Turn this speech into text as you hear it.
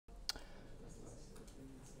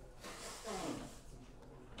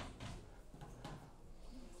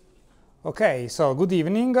Okay, so good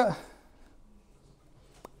evening.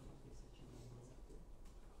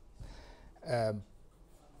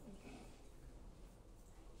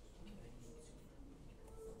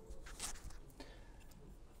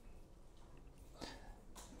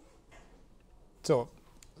 So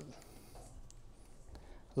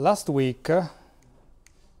last week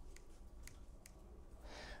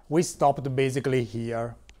we stopped basically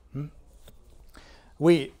here.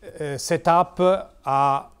 We set up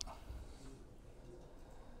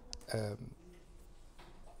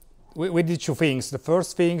we did two things. The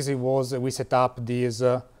first thing was we set up this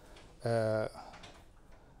web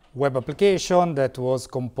application that was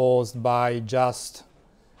composed by just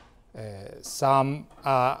an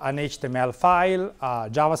HTML file, a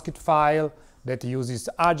JavaScript file that uses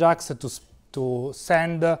Ajax to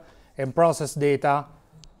send and process data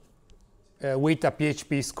with a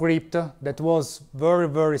PHP script that was very,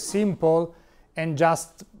 very simple and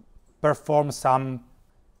just perform some,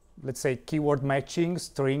 let's say, keyword matching,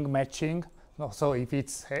 string matching. So if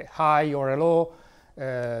it's hi or hello,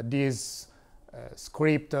 this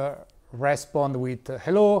script respond with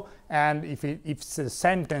hello, and if the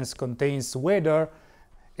sentence contains weather,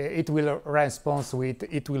 it will respond with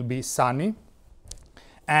it will be sunny.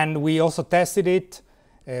 And we also tested it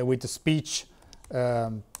with the speech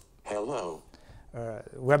hello.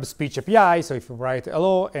 Web speech API. So if you write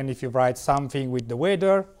hello and if you write something with the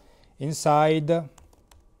weather inside,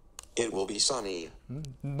 it will be sunny.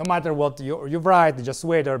 No matter what you write, just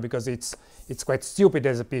weather, because it's quite stupid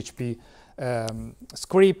as a PHP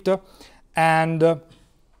script. And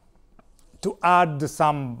to add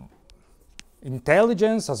some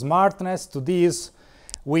intelligence, a smartness to this,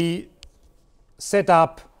 we set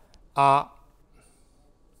up a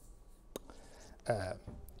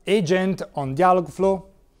agent on Dialogflow,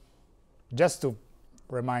 just to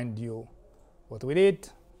remind you what we did.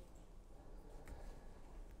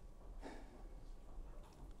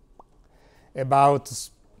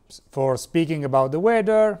 For speaking about the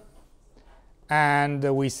weather, and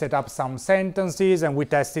we set up some sentences and we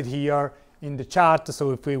tested here in the chat.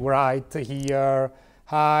 So if we write here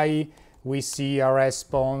hi, we see a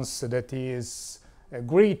response that is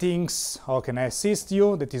greetings, how can I assist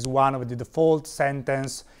you? That is one of the default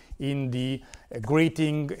sentence in the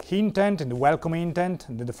greeting intent, in the welcome intent,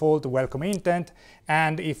 the default welcome intent.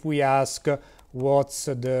 And if we ask what's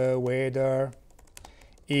the weather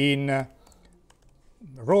in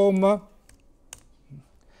Rome,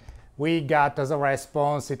 we got as a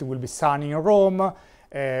response it will be sunny in Rome.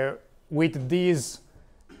 With this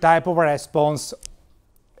type of response,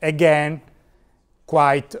 again,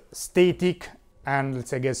 quite static and let's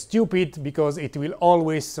say again stupid, because it will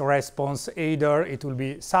always respond either it will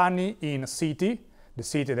be sunny in city, the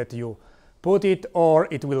city that you put it, or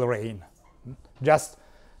it will rain. Just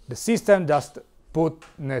the system just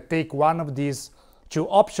take one of these two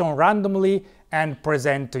options randomly and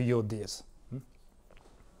present to you this.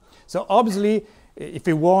 So obviously, if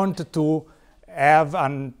you want to have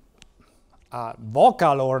a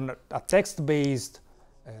vocal or a text-based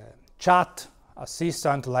chat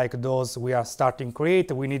assistant like those we are starting to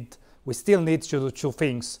create, we still need to do two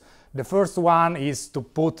things. The first one is to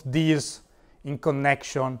put this in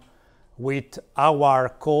connection with our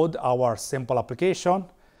code, our simple application.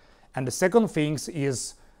 And the second thing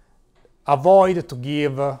is avoid to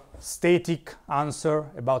give a static answer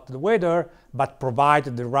about the weather, but provide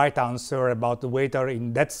the right answer about the weather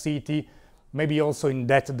in that city, maybe also in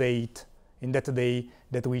that date, in that day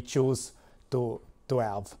that we choose to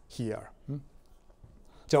have here.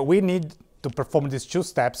 So we need to perform these two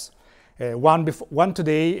steps, one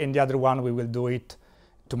today and the other one we will do it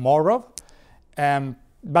tomorrow.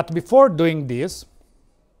 But before doing this,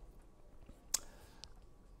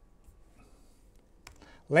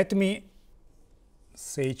 let me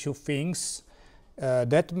say two things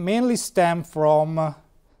that mainly stem from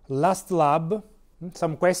last lab,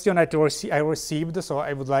 some question I received, so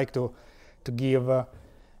I would like to give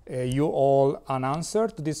you all an answer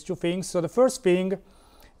to these two things. So the first thing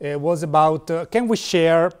was about can we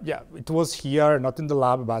share, it was here, not in the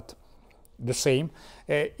lab, but the same.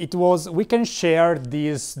 It was we can share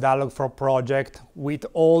this Dialogflow project with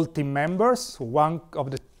all team members. One of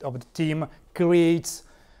the team creates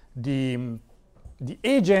the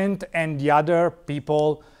agent and the other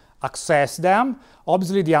people access them.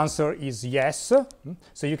 Obviously the answer is yes.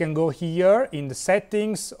 So you can go here in the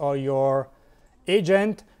settings of your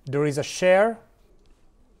agent, there is a share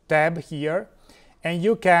tab here, and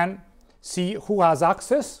you can see who has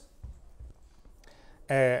access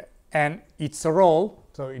and its a role.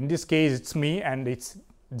 So in this case it's me, and it's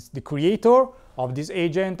the creator of this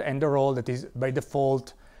agent, and the role that is by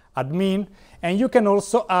default admin, and you can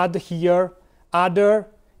also add here other,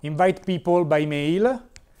 invite people by mail,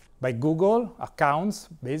 by Google accounts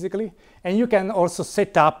basically, and you can also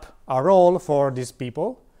set up a role for these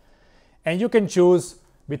people, and you can choose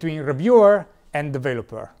between reviewer and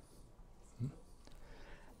developer.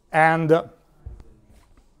 And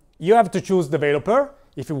you have to choose developer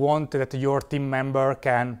if you want that your team member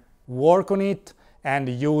can work on it and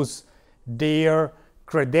use their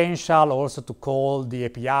credential also to call the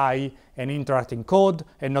API and interact in code,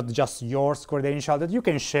 and not just yours credential that you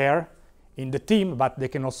can share in the team, but they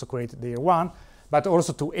can also create their one, but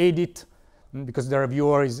also to edit, because the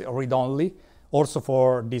reviewer is read-only, also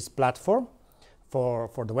for this platform, for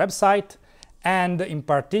the website. And in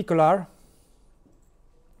particular,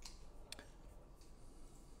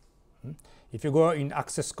 if you go in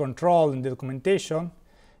access control in the documentation,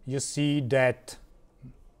 you see that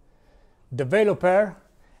developer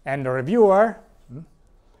and the reviewer,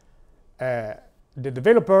 the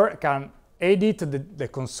developer can edit the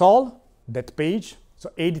console, that page,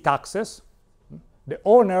 so edit access. The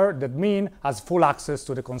owner, that means, has full access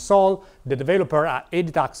to the console. The developer has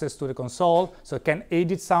edit access to the console, so can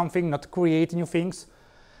edit something, not create new things.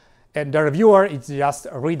 And the reviewer is just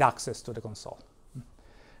read access to the console.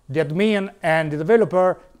 The admin and the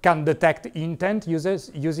developer can detect intent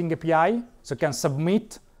using API, so can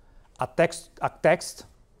submit a text,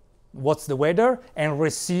 what's the weather, and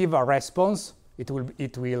receive a response. It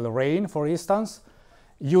will rain, for instance,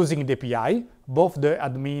 using the API, both the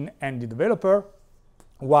admin and the developer,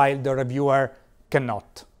 while the reviewer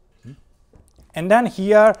cannot. And then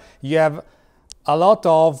here you have a lot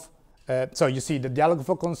of, so you see the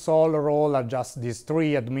Dialogflow console role are just these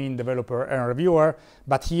three, admin, developer, and reviewer,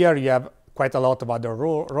 but here you have quite a lot of other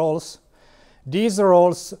roles. These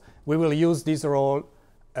roles, we will use this role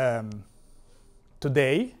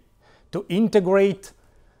today to integrate,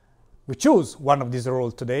 we choose one of these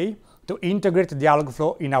roles today, to integrate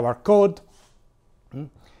Dialogflow in our code.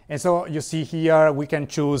 And so you see here we can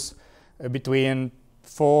choose between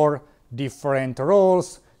 4 different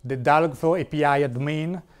roles: the Dialogflow API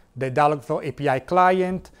admin, the Dialogflow API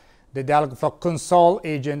client, the Dialogflow console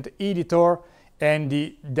agent editor, and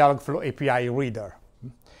the Dialogflow API reader.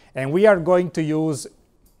 And we are going to use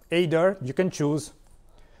either, you can choose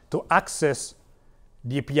to access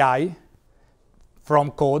the API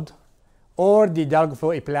from code, or the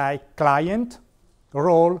Dialogflow API client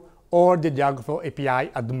role, or the Dialogflow API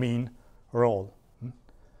admin role.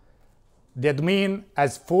 The admin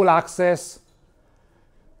has full access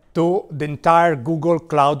to the entire Google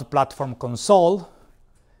Cloud Platform console,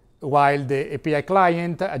 while the API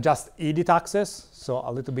client just edit access, so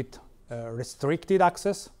a little bit restricted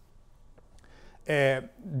access.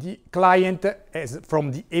 The client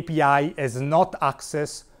from the API has not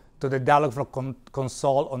access to the Dialogflow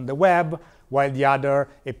console on the web, while the other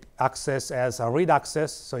access has a read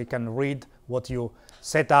access, so you can read what you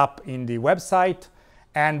set up in the website,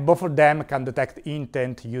 and both of them can detect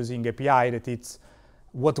intent using API, that it's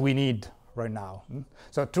what we need right now.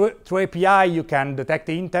 So through API you can detect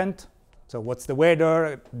intent, so what's the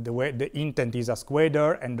weather, the intent is ask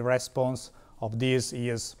weather, and the response of this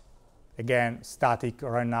is, again, static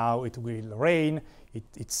right now, it will rain,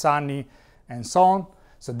 it's sunny, and so on.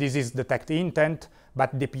 So this is detect intent,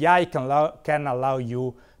 but the API can allow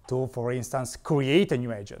you to, for instance, create a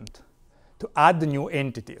new agent, to add new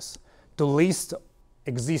entities, to list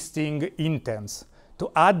existing intents,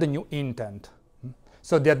 to add the new intent.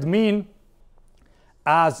 So the admin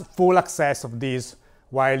has full access of this,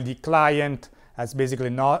 while the client has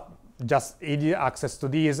basically not just access to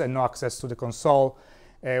this and no access to the console.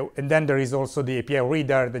 And then there is also the API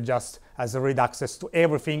reader that just has read access to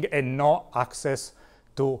everything and no access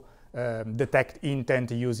to detect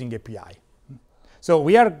intent using API. So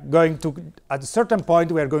we are going to, at a certain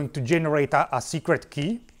point, we are going to generate a secret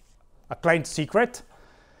key, a client secret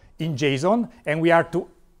in JSON, and we are to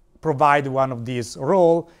provide one of these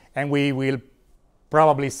roles, and we will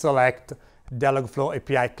probably select Dialogflow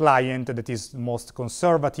API client that is most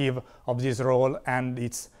conservative of this role, and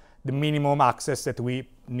it's the minimum access that we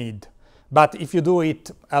need. But if you do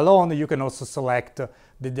it alone, you can also select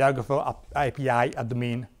the Dialogflow API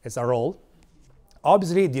admin as a role.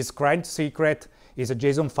 Obviously, this client secret is a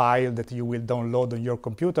JSON file that you will download on your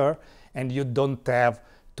computer, and you don't have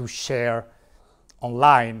to share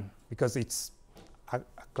online because it's a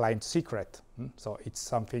client secret. So it's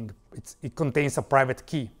something, it contains a private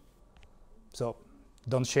key. So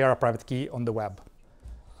don't share a private key on the web.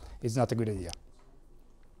 It's not a good idea.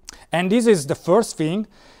 And this is the first thing.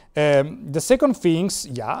 The second things,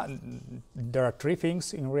 yeah, there are 3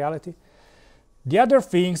 things in reality. The other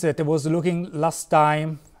things that I was looking last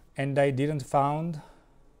time and I didn't found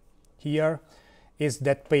here is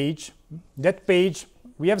that page. That page,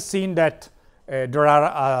 we have seen that there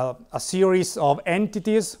are a series of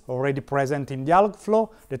entities already present in Dialogflow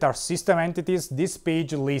that are system entities. This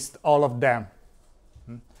page lists all of them.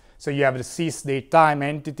 So you have the sys date time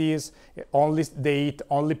entities, only date,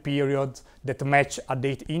 only periods that match a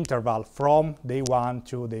date interval from day 1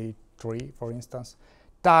 to day 3, for instance.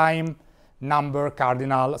 Time, number,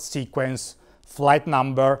 cardinal, sequence, flight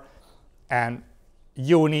number, and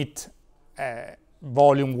unit,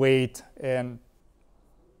 volume, weight, and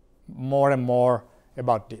more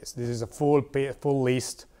about this. This is a full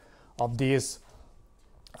list of these.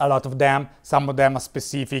 A lot of them, some of them are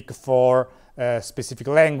specific for specific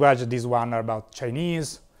language. These one are about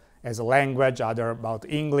Chinese as a language, other about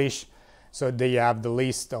English. So they have the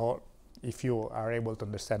list, or if you are able to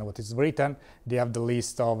understand what is written, they have the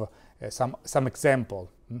list of some example.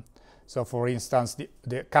 So for instance,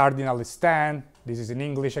 the cardinal is 10, this is in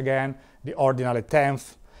English again, the ordinal is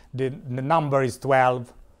 10th, the number is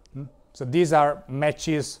 12. So these are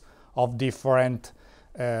matches of different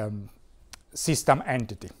system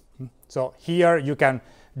entity. So here you can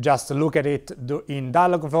just look at it in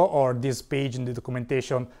Dialogflow, or this page in the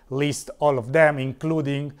documentation lists all of them,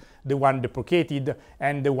 including the one deprecated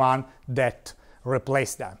and the one that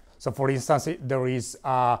replaced them. So for instance, there is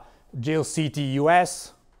a GeoCity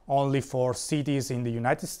US only for cities in the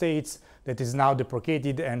United States that is now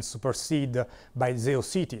deprecated and superseded by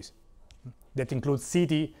GeoCities. That includes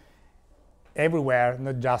city everywhere,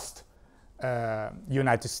 not just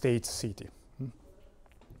United States city.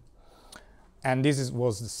 And this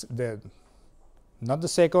was not the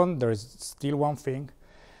second, there is still one thing.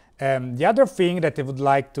 The other thing that I would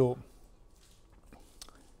like to,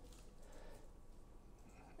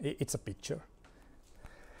 it's a picture.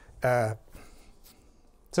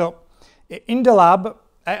 So in the lab,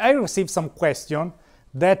 I received some questions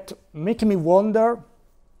that make me wonder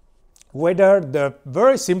whether the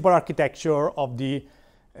very simple architecture of the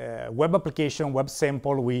web application, web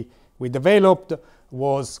sample we developed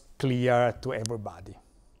was clear to everybody.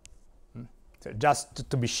 So just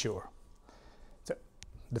to be sure. So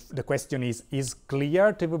the question is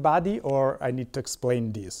clear to everybody, or I need to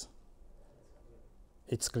explain this?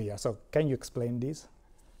 It's clear. So can you explain this?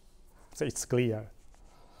 So it's clear.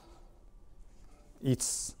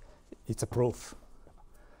 It's a proof.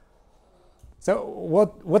 So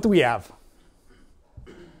what do we have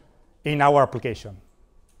in our application?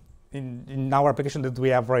 In our application that we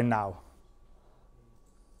have right now?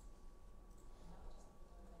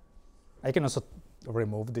 I can also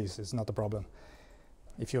remove this, it's not a problem.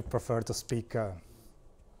 If you prefer to speak.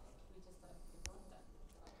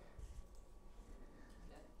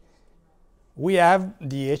 We have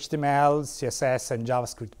the HTML, CSS, and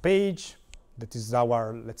JavaScript page. That is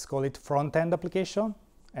our, let's call it, front-end application.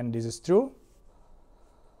 And this is true.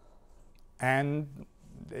 And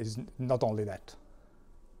it's not only that.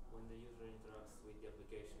 When the user interacts with the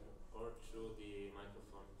application, or through the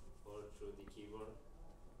microphone, or through the keyboard,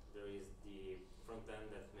 there is the front end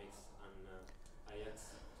that makes an AJAX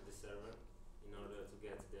to the server in order to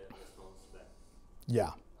get the response back.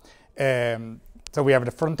 Yeah. So we have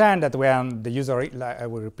the front end that when the user, I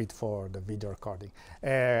will repeat for the video recording,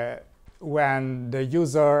 when the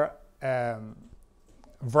user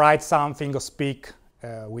writes something or speak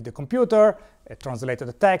with the computer, translate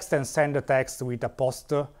the text and send the text with a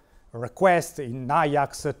post request in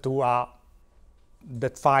AJAX to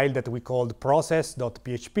that file that we called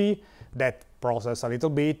process.php, that process a little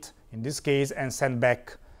bit in this case and send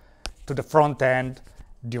back to the front end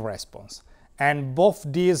the response. And both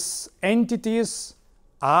these entities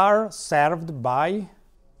are served by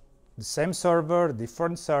the same server,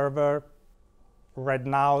 different server. Right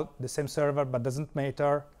now the same server, but doesn't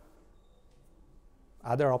matter.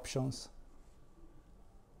 Other options.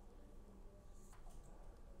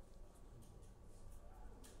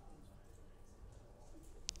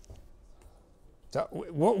 So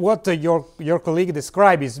what your colleague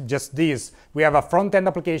described is just this. We have a front-end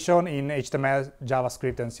application in HTML,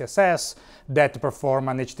 JavaScript, and CSS that perform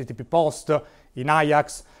an HTTP post in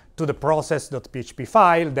AJAX to the process.php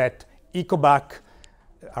file that echo back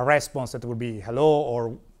a response that will be hello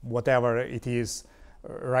or whatever it is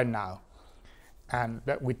right now, and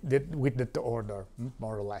that with the order,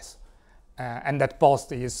 more or less. And that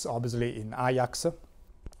post is obviously in AJAX.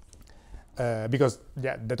 Because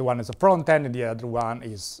that one is a front end and the other one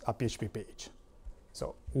is a PHP page.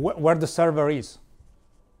 So where the server is,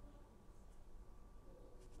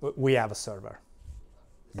 we have a server.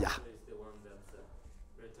 The Yeah. server is the one that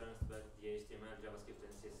returns back the HTML, JavaScript,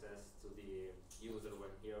 and CSS to the user when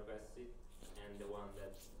he requests it, and the one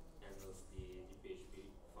that handles the PHP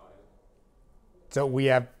file. So we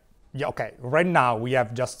have, yeah, okay, right now we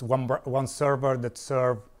have just one server that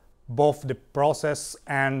serves both the process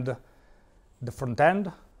and the front end.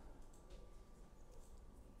 We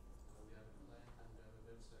have a client and a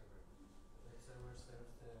web server. The web server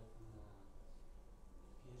serves the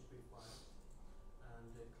PHP file,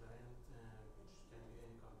 and the client, which can be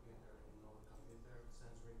any computer, a normal computer,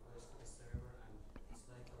 sends requests to the server, and it's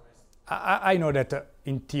like a REST. I know that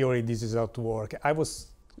in theory this is how to work. I was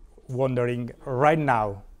wondering right now.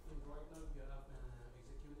 Right now you have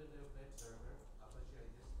executed a web server, Apache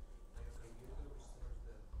IDES, by a computer which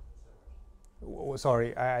serves the web server.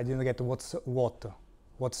 Sorry, I didn't get what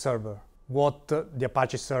server, what the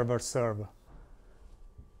Apache server serve. It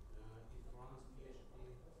runs PHP,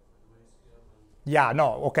 MySQL, and Yeah,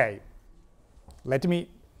 no, okay. Let me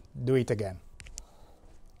do it again.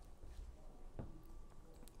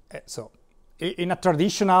 So, in a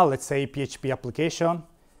traditional, let's say, PHP application,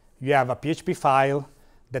 you have a PHP file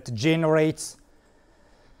that generates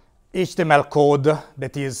HTML code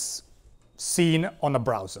that is seen on a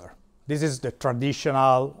browser. This is the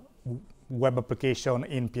traditional web application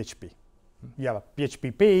in PHP. You have a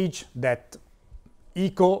PHP page that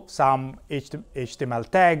echo some HTML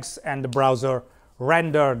tags, and the browser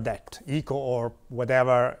render that echo or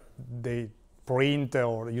whatever they print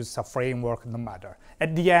or use a framework, no matter.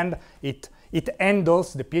 At the end, it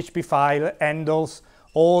handles, the PHP file handles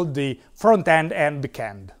all the front end and back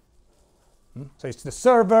end. So it's the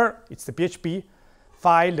server, it's the PHP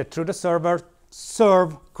file that through the server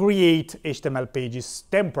create HTML pages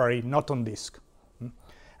temporary, not on disk.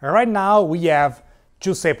 Right now we have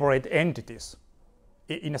two separate entities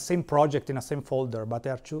in the same project, in the same folder, but they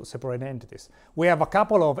are two separate entities. We have a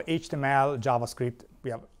couple of HTML, JavaScript. We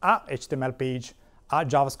have a HTML page, a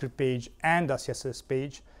JavaScript page, and a CSS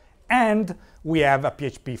page, and we have a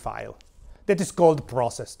PHP file that is called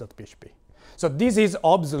process.php. So this is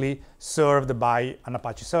obviously served by an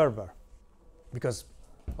Apache server, because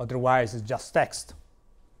otherwise it's just text.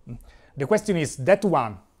 The question is, that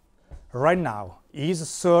one right now is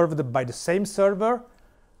served by the same server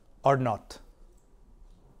or not?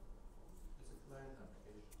 it's a client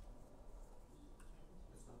application.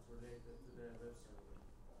 It's not related to the web server.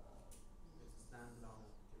 It's a standalone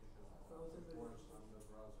application that works on the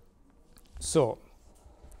browser. So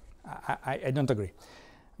I don't agree,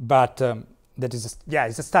 but that is yeah,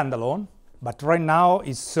 it's a standalone, but right now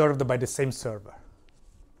it's served by the same server.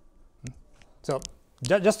 So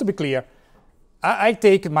just to be clear, I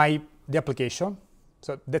take the application.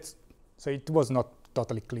 So it was not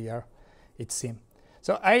totally clear, it seemed.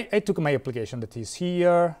 So I took my application that is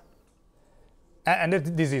here, and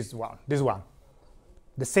this one,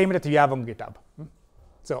 the same that you have on GitHub.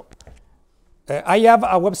 So I have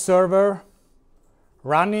a web server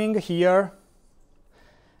running here,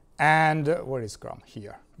 and where is Chrome?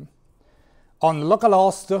 Here. On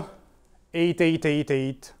localhost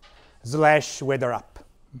 8888/weatherapp.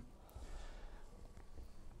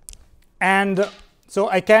 And so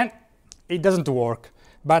it doesn't work,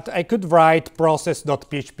 but I could write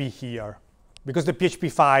process.php here, because the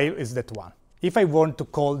PHP file is that one. If I want to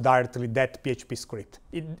call directly that PHP script,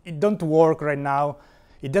 it doesn't work right now.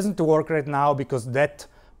 It doesn't work right now because that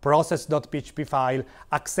process.php file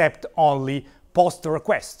accepts only post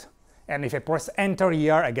request. And if I press enter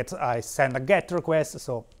here, I send a GET request,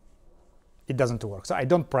 so it doesn't work. So I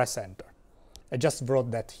don't press enter. I just wrote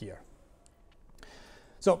that here.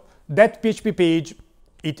 So that PHP page,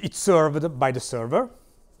 it's served by the server.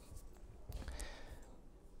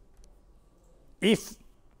 If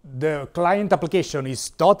the client application is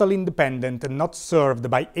totally independent and not served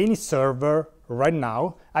by any server right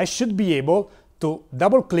now, I should be able to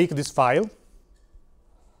double-click this file,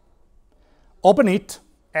 open it,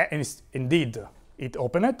 and indeed it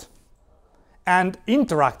opened it, and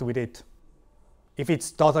interact with it if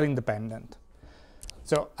it's totally independent.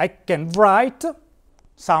 So I can write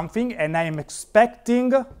something, and I am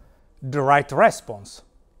expecting the right response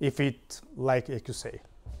if it, like you say.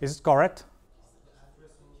 Is it correct? The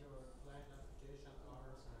address in your client application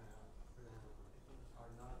are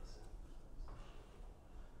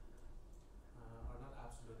not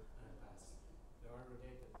absolute paths. They are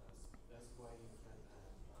related paths. That's why you can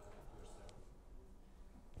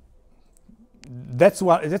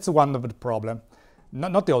yourself. That's one of the problem.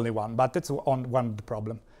 Not the only one, but that's one of the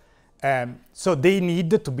problem. So they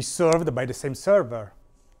need to be served by the same server.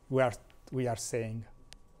 We are saying.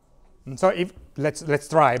 And so if let's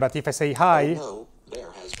try. But if I say hi, Oh no, there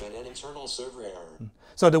has been an internal server error.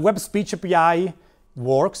 so the web speech API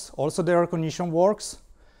works. Also the recognition works.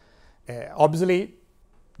 Obviously,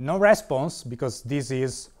 no response because this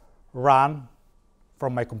is run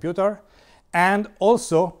from my computer. And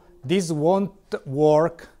also, this won't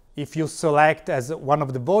work if you select as one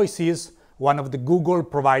of the voices one of the Google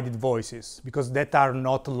provided voices, because that are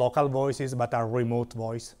not local voices but are remote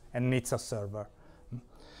voice and needs a server.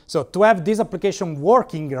 So to have this application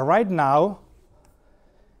working right now,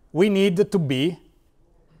 we need to be,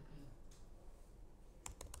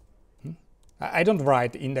 I don't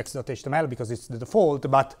write index.html because it's the default,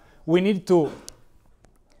 but we need to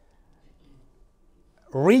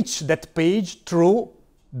reach that page through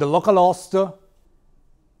the localhost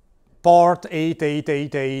port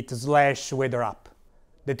 8888/weatherapp.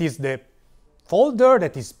 That is the folder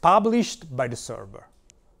that is published by the server.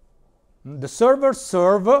 The server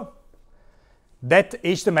serves that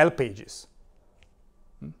HTML pages.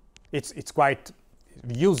 It's quite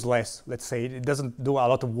useless, let's say. It doesn't do a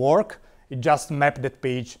lot of work. It just maps that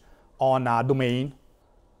page on a domain.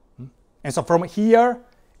 And so from here,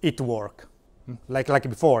 it works. Like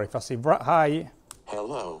before, if I say hi,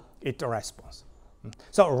 Hello. it responds.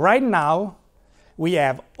 So right now, we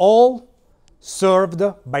have all served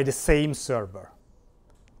by the same server,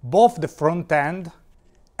 both the front end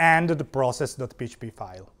and the process.php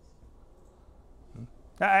file.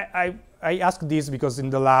 I ask this because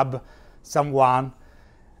in the lab, someone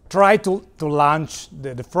tried to launch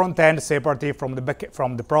the front end separately from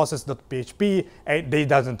the process.php, and they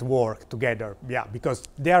doesn't work together. Yeah, because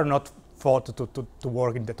they are not thought to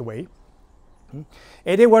work in that way. And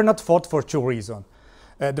they were not thought for two reasons.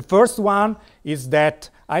 The first one is that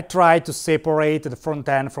I try to separate the front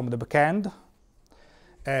end from the back end,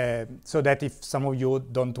 so that if some of you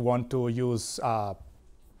don't want to use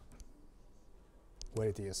where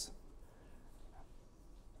it is.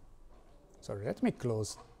 Sorry, let me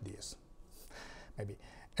close this. Maybe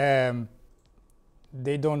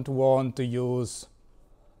they don't want to use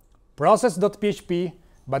process.php,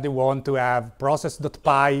 but they want to have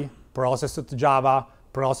process.py, process.java,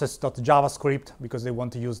 process.javascript, because they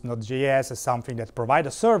want to use Node.js as something that provides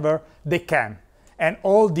a server. They can, and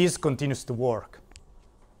all this continues to work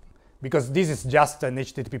because this is just an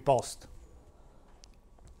HTTP post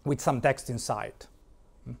with some text inside.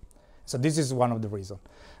 So this is one of the reasons.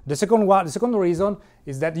 The second reason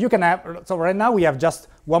is that you can have, so right now we have just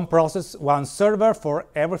one process, one server for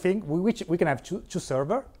everything, which we can have two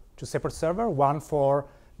separate servers, one for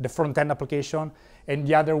the front-end application and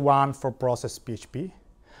the other one for process PHP.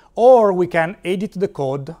 Or we can edit the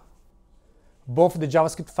code, both the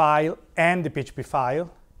JavaScript file and the PHP file,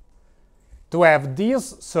 to have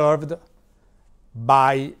these served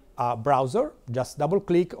by a browser. Just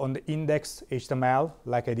double-click on the index.html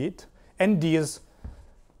like I did, and these,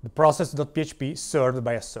 the process.php, served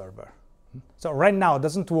by a server. So right now it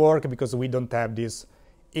doesn't work because we don't have this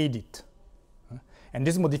edit. And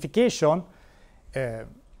this modification,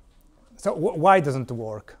 so why doesn't it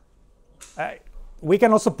work? We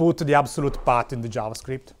can also put the absolute path in the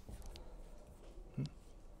JavaScript.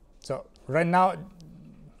 So right now,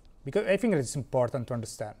 because I think it's important to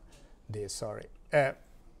understand this, sorry.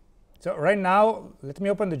 So right now, let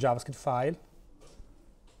me open the JavaScript file.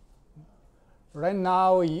 Right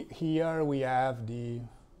now, here we have the,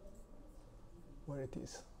 where it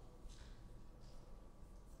is.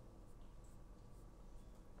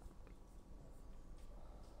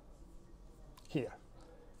 Here.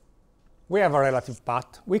 We have a relative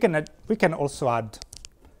path. We can also add,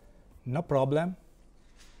 no problem.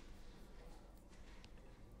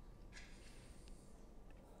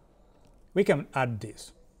 We can add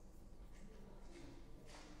this.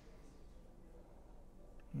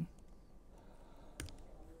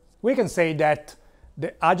 We can say that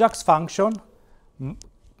the Ajax function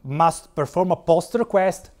must perform a post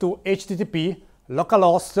request to HTTP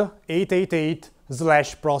localhost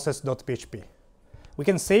 888/process.php. We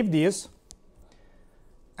can save this,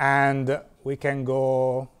 and we can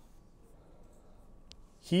go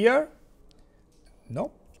here.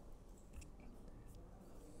 No.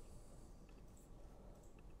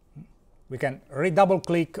 We can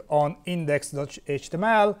redouble-click on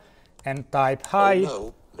index.html and type hi. Oh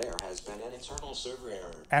no, there has been an internal server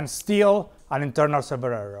error. And still an internal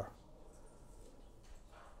server error.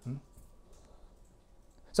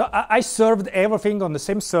 So I served everything on the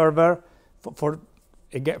same server for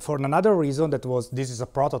another reason, that was this is a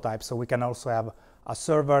prototype, so we can also have a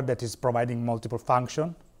server that is providing multiple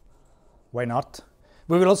functions. Why not?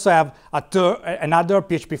 We will also have another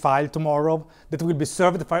PHP file tomorrow that will be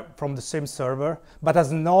served from the same server, but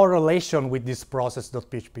has no relation with this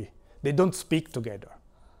process.php. They don't speak together.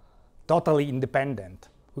 Totally independent.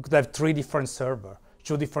 We could have 3 different servers,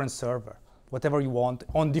 2 different servers, whatever you want,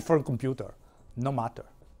 on different computer, no matter.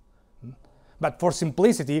 But for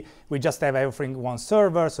simplicity, we just have everything one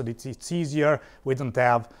server, so it's easier. We don't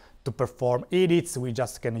have to perform edits. We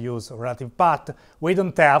just can use a relative path. We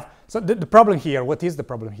don't have, so the problem here, what is the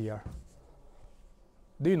problem here?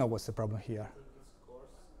 Do you know what's the problem here?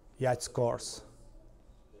 Yeah, it's coarse.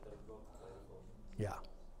 Yeah.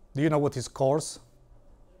 Do you know what is coarse?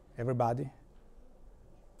 Everybody?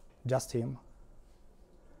 Just him?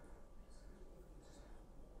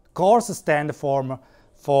 Coarse stands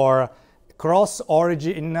for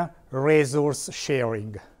cross-origin resource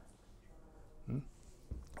sharing.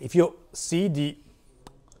 If you see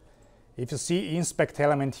inspect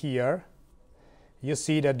element here, you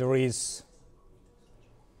see that there is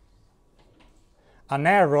an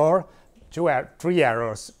error, three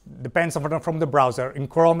errors, depends from the browser. In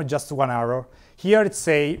Chrome, just one error. Here it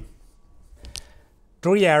say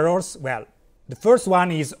three errors. Well, the first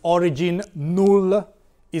one is origin null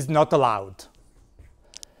is not allowed.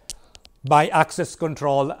 By access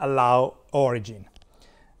control allow origin.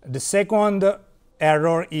 The second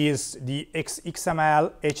error is the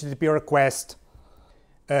XML HTTP request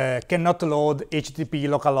cannot load HTTP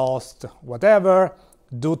localhost whatever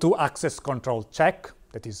due to access control check.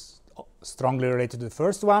 That is strongly related to the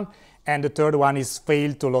first one. And the third one is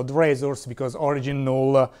fail to load resource because origin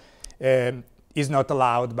null is not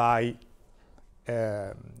allowed by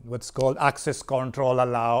what's called access control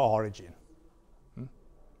allow origin.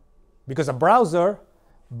 Because a browser,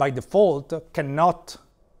 by default, cannot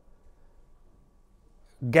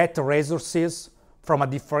get resources from a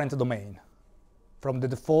different domain, from the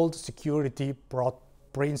default security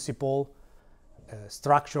principle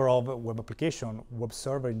structure of web application, web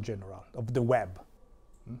server in general, of the web.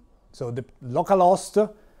 So the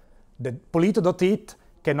localhost, the Polito.it,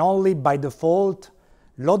 can only, by default,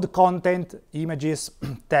 load content, images,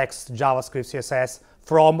 text, JavaScript, CSS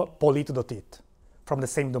from Polito.it, from the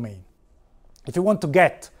same domain. If you want to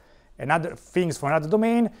get another things from another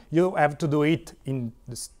domain, you have to do it in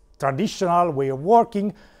the traditional way of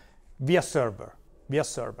working via server.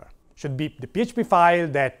 Should be the PHP file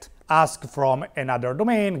that asks from another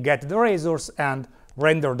domain, get the resource, and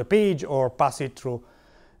render the page or pass it through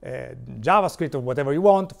JavaScript or whatever you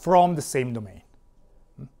want from the same domain.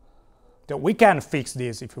 So we can fix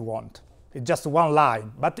this if you want. It's just one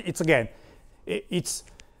line, but it's again, it's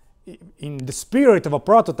in the spirit of a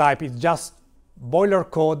prototype. It's just boiler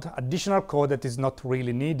code, additional code that is not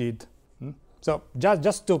really needed. So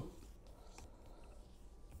just to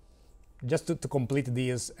complete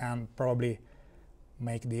this and probably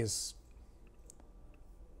make this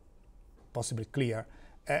possibly clear,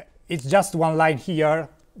 it's just one line here.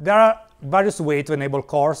 There are various ways to enable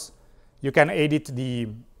CORS. You can edit the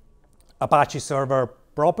Apache server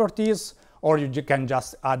properties, or you can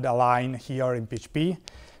just add a line here in PHP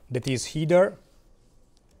that is header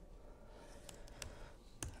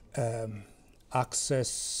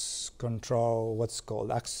access control, what's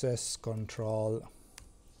called access control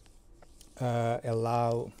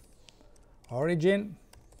allow origin.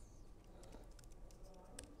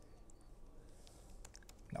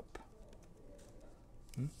 Nope.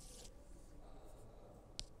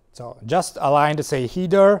 So just a line to say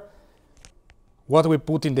header. What we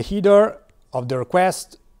put in the header of the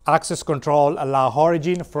request, access control allow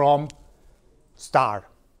origin from star,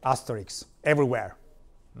 asterisk, everywhere.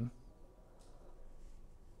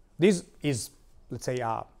 This is, let's say,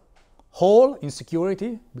 a hole in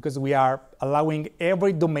security because we are allowing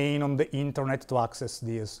every domain on the internet to access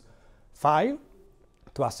this file,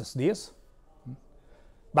 to access this.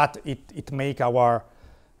 But it makes our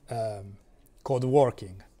code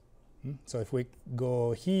working. So if we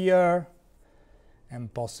go here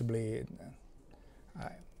and possibly,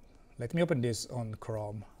 let me open this on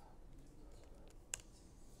Chrome.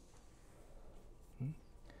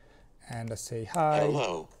 And I say hi.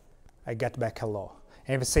 Hello. I get back hello.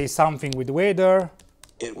 And if I say something with weather,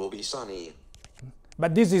 It will be sunny.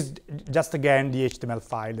 but this is just again the HTML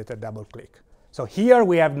file that I double click. So here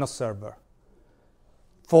we have no server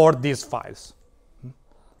for these files.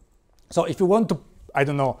 So if you want to, I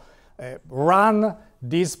don't know, run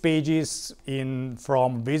these pages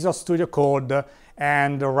from Visual Studio Code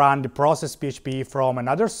and run the process PHP from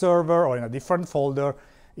another server or in a different folder,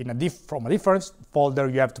 from a different folder,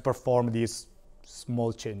 you have to perform these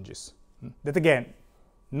small changes. That again,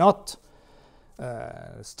 not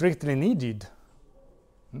strictly needed,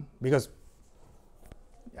 because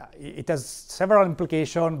it has several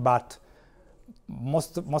implications, but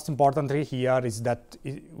most importantly here is that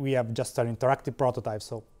we have just an interactive prototype,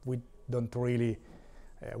 so we don't really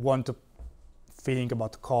want to think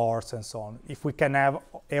about cores and so on. If we can have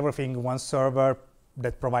everything in one server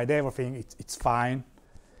that provide everything, it's fine.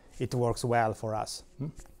 it works well for us.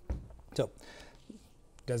 So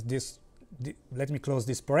does this, let me close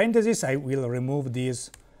this parenthesis. I will remove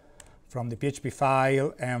this from the PHP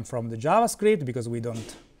file and from the JavaScript because we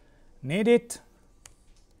don't need it.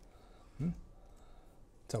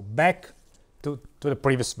 So back to the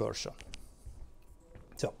previous version.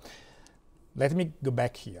 So let me go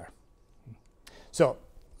back here. So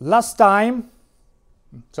last time,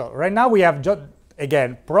 so right now we have just,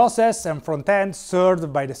 again, process and front end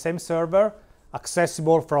served by the same server,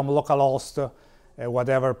 accessible from localhost,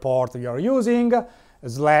 whatever port you are using,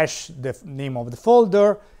 slash the name of the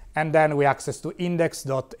folder, and then we access to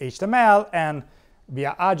index.html, and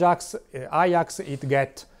via Ajax it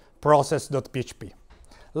get process.php.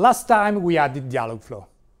 Last time we added Dialogflow,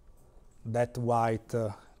 that white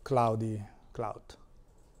cloudy cloud.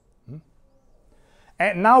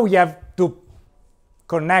 And now we have to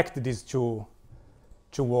connect these two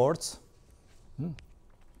words.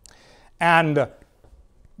 And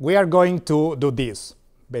we are going to do this,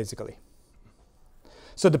 basically.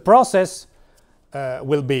 So the process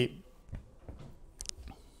will be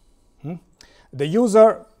the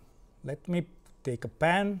user, let me take a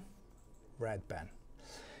pen, red pen.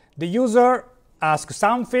 The user asks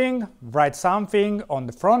something, writes something on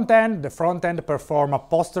the front end perform a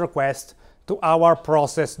post request to our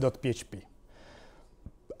process.php.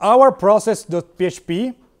 Our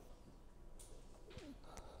process.php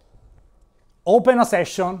open a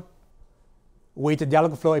session with the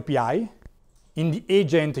Dialogflow API in the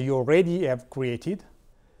agent you already have created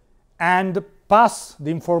and pass the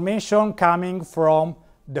information coming from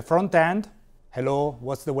the front end, hello,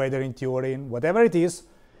 what's the weather in Turin, whatever it is,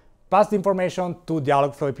 pass the information to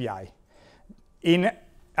Dialogflow API in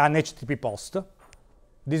an HTTP post.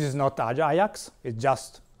 This is not Ajax, it's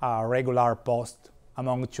just a regular post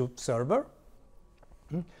among two servers.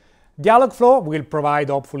 Dialogflow will provide,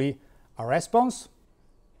 hopefully, a response,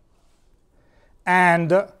 and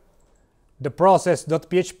the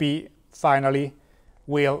process.php finally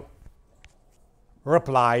will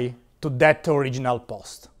reply to that original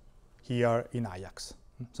post here in Ajax.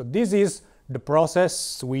 So this is the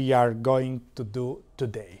process we are going to do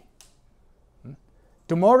today.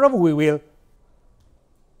 Tomorrow we will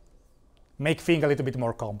make things a little bit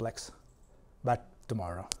more complex, but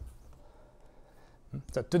tomorrow.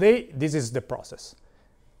 So today, this is the process.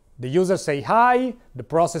 The user say hi, the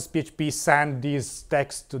process PHP send this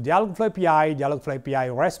text to Dialogflow API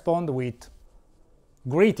respond with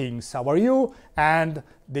greetings, how are you? And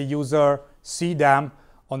the user see them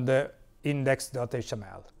on the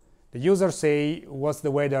index.html. The user say, what's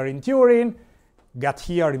the weather in Turin? Got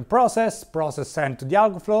here in process sent to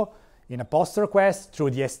Dialogflow in a post request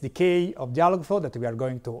through the SDK of Dialogflow that we are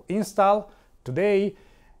going to install today,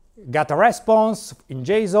 got a response in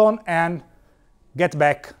JSON, and get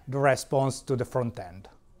back the response to the front end.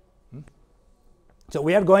 So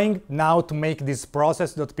we are going now to make this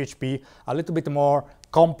process.php a little bit more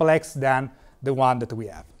complex than the one that we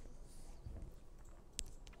have.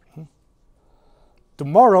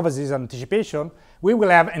 Tomorrow, as is anticipation, we will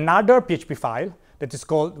have another PHP file that is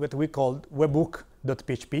called what we call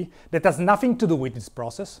webhook.php that has nothing to do with this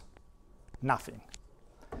process, nothing.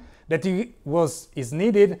 That is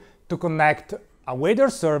needed to connect a weather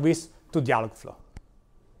service to Dialogflow,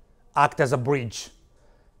 act as a bridge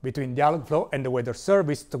between Dialogflow and the weather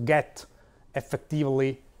service to get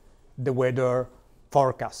effectively the weather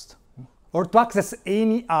forecast, or to access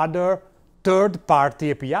any other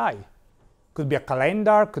third-party API. Could be a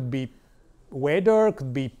calendar, could be weather,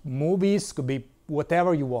 could be movies, could be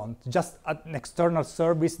whatever you want, just an external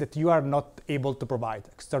service that you are not able to provide,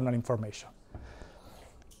 external information.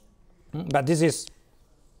 But this is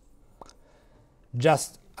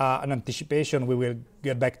just an anticipation. We will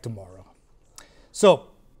get back tomorrow. So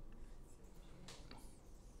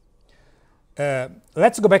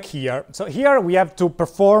let's go back here. So here we have to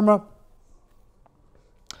perform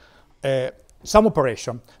some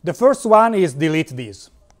operation. The first one is delete this,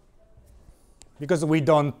 because we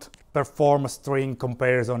don't perform string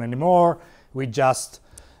comparison anymore. We just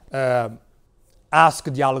ask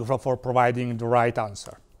Dialogflow for providing the right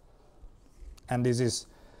answer. And this is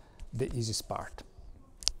the easiest part.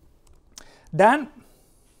 Then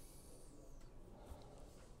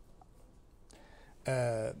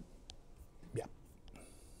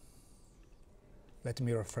let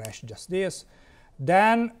me refresh just this.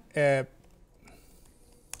 Then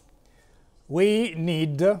we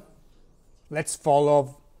need, let's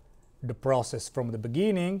follow the process from the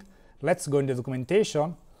beginning. Let's go into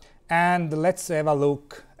documentation and let's have a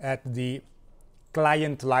look at the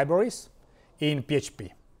client libraries in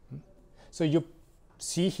PHP. So you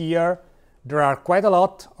see here there are quite a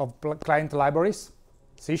lot of client libraries: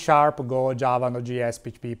 C#, Go, Java, Node.js,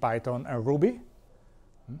 PHP, Python, and Ruby.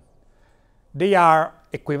 They are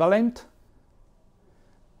equivalent,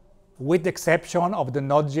 with the exception of the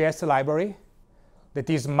Node.js library, that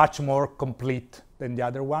is much more complete than the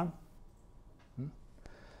other one.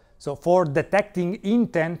 So for detecting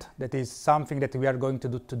intent, that is something that we are going to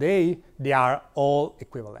do today, they are all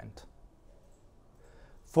equivalent.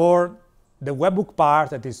 For the webhook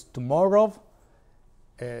part, that is tomorrow,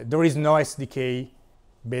 there is no SDK,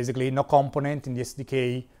 basically no component in the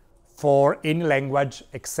SDK for any language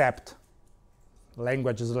except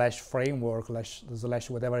language / framework /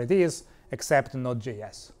 whatever it is, except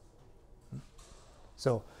Node.js.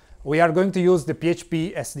 So we are going to use the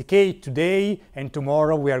PHP SDK today, and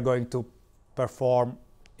tomorrow we are going to perform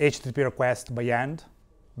HTTP request by hand,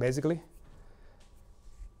 basically.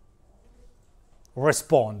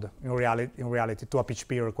 Respond in reality to a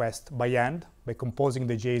PHP request by hand, by composing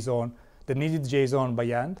the JSON, the needed JSON by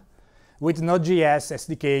hand. With Node.js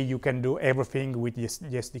SDK, you can do everything with the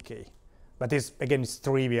SDK. But again, it's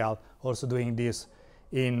trivial also doing this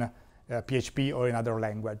in PHP or in other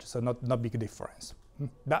language, so not big difference.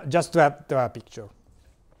 But just to have a picture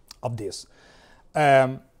of this.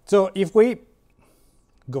 So if we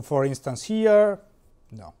go, for instance, here,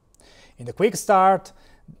 no. In the quick start,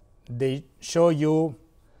 they show you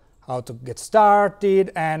how to get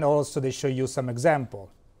started, and also they show you some example.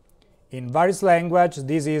 In various languages,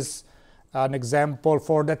 this is an example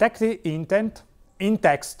for detecting intent in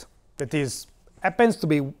text. That happens to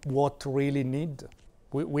be what really need.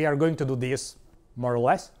 We are going to do this, more or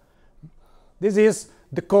less. This is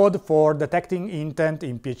the code for detecting intent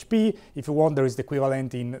in PHP. If you want, there is the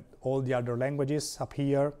equivalent in all the other languages up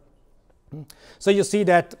here. So you see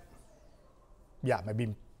that, yeah, maybe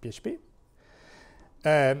in PHP.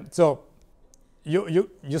 So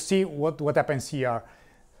you see what happens here.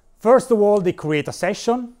 First of all, they create a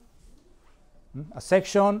session. A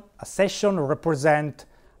session represents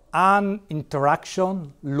an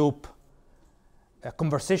interaction loop, a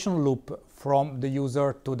conversation loop from the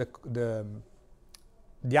user to the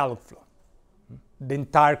Dialogflow. The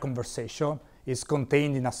entire conversation is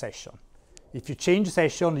contained in a session. If you change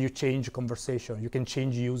session, you change conversation. You can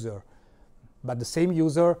change user. But the same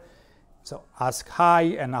user, so ask hi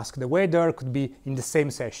and ask the weather, could be in the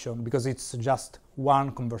same session because it's just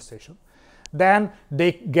one conversation. Then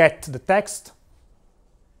they get the text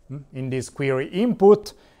in this query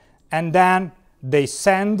input, and then they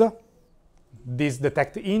send this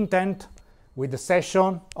detect intent with the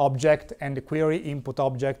session object and the query input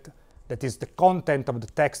object, that is the content of the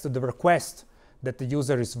text of the request that the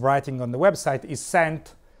user is writing on the website, is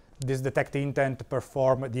sent. This detect intent to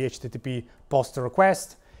perform the HTTP post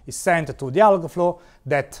request is sent to Dialogflow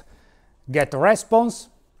that get a response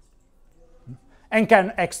and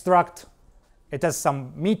can extract. It has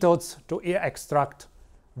some methods to extract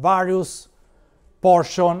various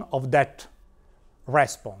portion of that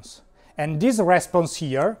response. And this response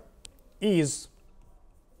here is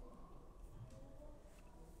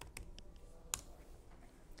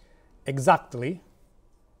exactly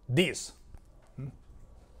this.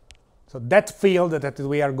 So that field that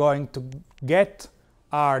we are going to get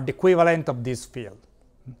are the equivalent of this field.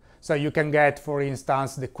 So you can get, for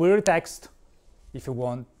instance, the query text if you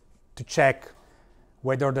want to check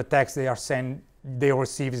whether the text they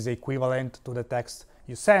receive is equivalent to the text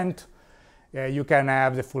you sent. You can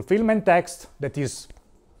have the fulfillment text, that is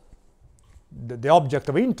the object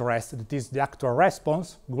of interest, that is the actual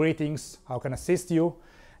response. Greetings, how can I assist you?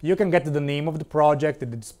 You can get the name of the project, the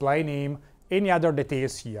display name, any other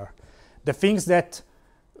details here. The things that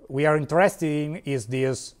we are interested in is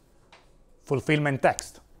this fulfillment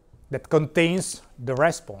text that contains the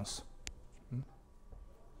response.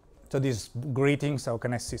 So this greetings, how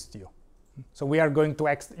can I assist you? So we are going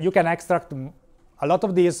to, you can extract a lot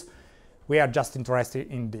of these. We are just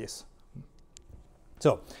interested in this.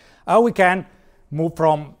 So how we can move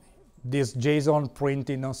from this JSON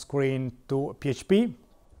printing on screen to PHP?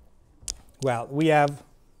 Well, we have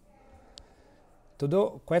to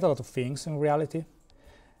do quite a lot of things in reality.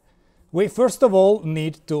 We first of all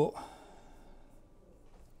need to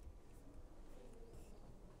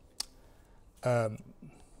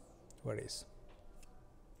where is?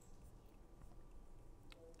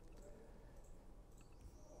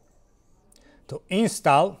 To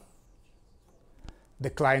install the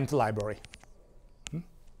client library.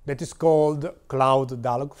 That is called Cloud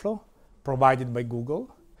Dialogflow, provided by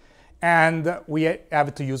Google. And we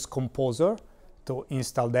have to use Composer to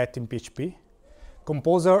install that in PHP.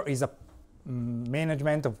 Composer is a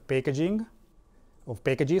management of packaging, of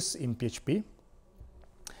packages in PHP.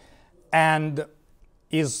 and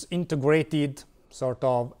is integrated sort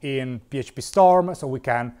of in PHP Storm, so we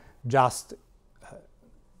can just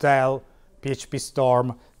tell PHP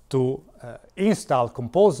Storm to install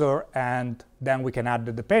Composer, and then we can add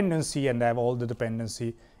the dependency and have all the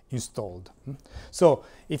dependency installed. So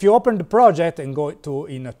if you open the project and go to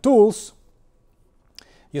in Tools,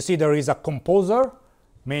 you see there is a Composer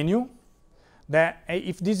menu. That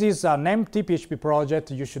if this is an empty PHP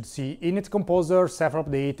project, you should see init Composer,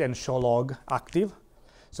 self-update, and show log active.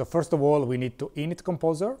 So first of all, we need to init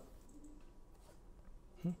Composer.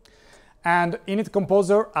 And init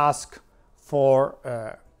Composer asks for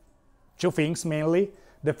two things mainly.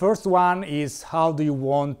 The first one is, how do you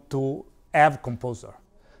want to have Composer?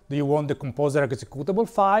 Do you want the Composer executable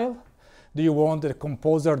file? Do you want the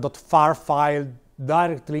composer.far file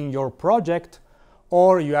directly in your project?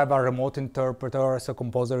 Or you have a remote interpreter, so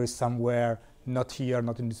Composer is somewhere, not here,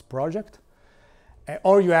 not in this project.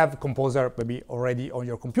 Or you have Composer maybe already on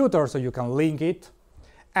your computer, so you can link it.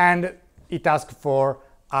 And it asks for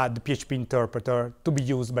the PHP interpreter to be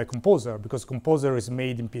used by Composer, because Composer is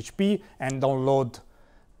made in PHP and download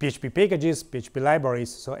PHP packages, PHP libraries,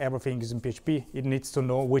 so everything is in PHP. It needs to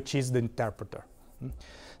know which is the interpreter.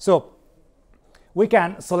 So we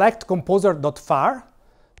can select composer.far,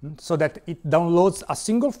 so that it downloads a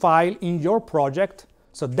single file in your project,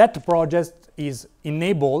 so that project is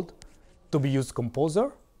enabled to be used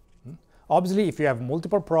Composer. Obviously, if you have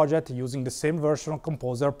multiple projects using the same version of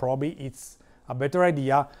Composer, probably it's a better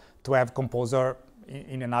idea to have Composer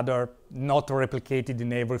in another, not replicated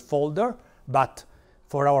in every folder, but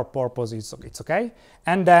for our purpose it's okay.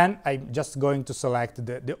 And then I'm just going to select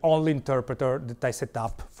the only interpreter that I set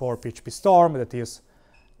up for PHP Storm, that is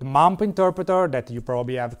the MAMP interpreter, that you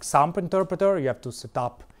probably have XAMPP interpreter. You have to set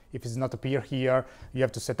up, if it's not appear here, you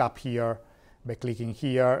have to set up here by clicking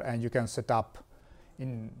here, and you can set up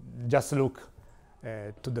in, just look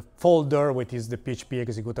to the folder which is the PHP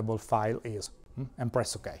executable file is, and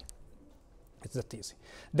press OK. It's that easy.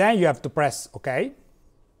 Then you have to press OK.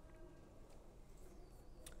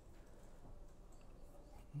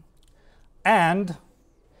 And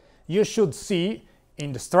you should see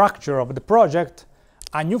in the structure of the project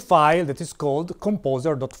a new file that is called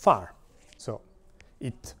composer.far. So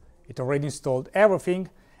it already installed everything,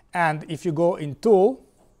 and if you go in Tool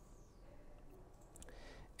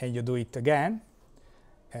and you do it again,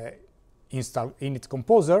 install init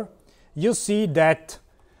Composer, you see that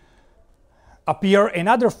appear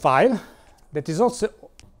another file that is also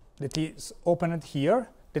opened here,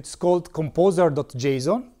 that's called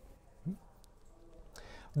composer.json,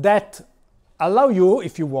 that allow you,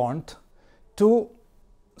 if you want, to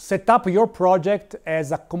set up your project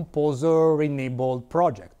as a Composer-enabled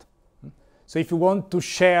project. So if you want to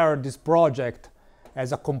share this project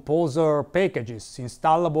as a Composer packages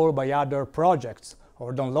installable by other projects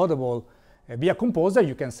or downloadable via Composer,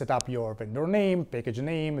 you can set up your vendor name, package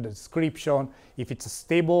name, the description, if it's a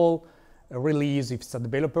stable release, if it's a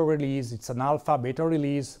developer release, it's an alpha, beta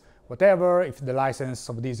release, whatever, if the license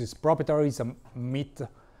of this is proprietary, it's a MIT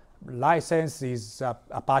license, is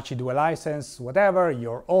Apache dual license, whatever,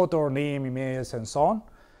 your author, name, emails, and so on.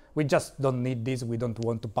 We just don't need this. We don't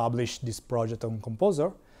want to publish this project on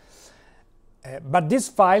Composer. But this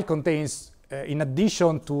file contains, in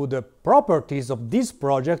addition to the properties of this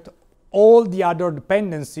project, all the other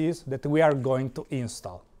dependencies that we are going to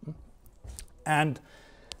install. And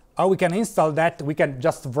how we can install that, we can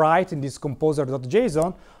just write in this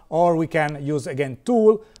composer.json, or we can use, again,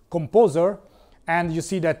 Tool, Composer, and you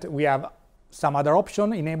see that we have some other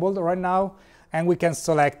option enabled right now, and we can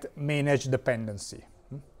select Manage Dependency.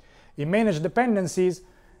 In Manage Dependencies,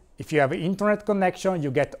 if you have an internet connection, you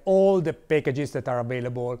get all the packages that are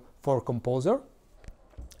available for Composer.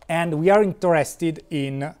 And we are interested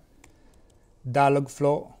in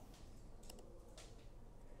Dialogflow.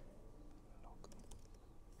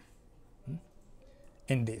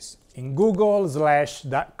 In this, in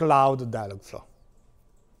Google/Cloud Dialogflow.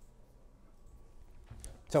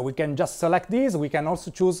 So we can just select this. We can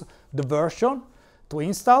also choose the version to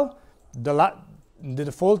install. The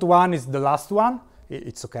default one is the last one.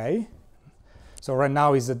 It's okay. So right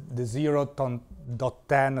now is the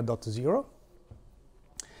 0.10.0.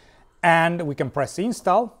 And we can press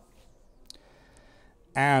install.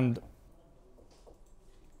 And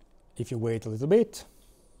if you wait a little bit,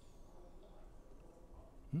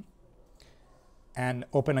 and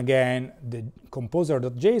open again the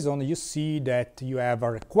composer.json, you see that you have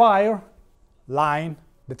a require line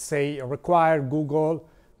that say require Google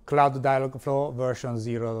Cloud Dialogflow version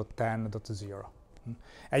 0.10.0.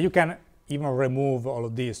 And you can even remove all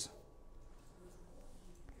of this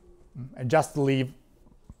and just leave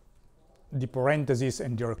the parentheses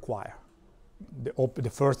and the require, the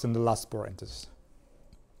first and the last parenthesis,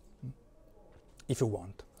 if you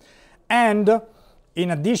want. And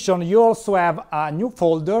in addition, you also have a new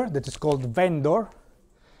folder that is called vendor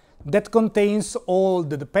that contains all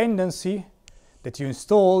the dependency that you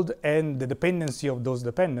installed and the dependency of those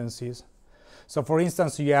dependencies. So for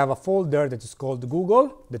instance, you have a folder that is called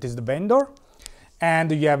Google, that is the vendor,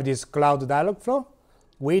 and you have this cloud Dialogflow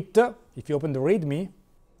with, if you open the README,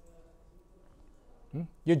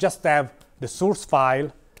 you just have the source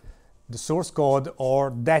file, the source code,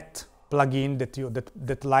 or that plugin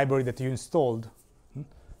that library that you installed.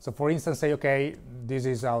 So for instance, say, okay, this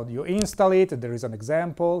is how you install it. There is an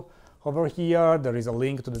example over here. There is a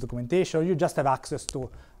link to the documentation. You just have access to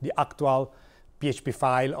the actual PHP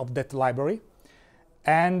file of that library.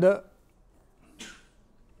 And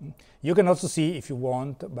you can also see, if you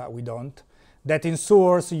want, but we don't, that in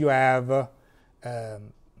source you have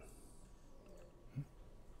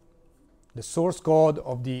the source code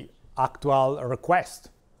of the actual request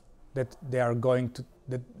that they are going to,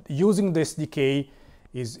 that using the SDK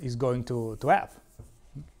is going to have.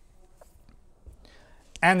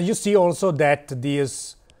 And you see also that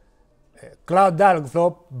this Cloud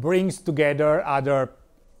Dialogflow brings together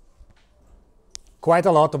quite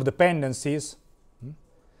a lot of dependencies.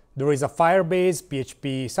 There is a Firebase,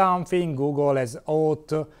 PHP something, Google has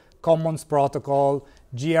Auth, Commons Protocol,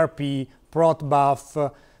 GRP,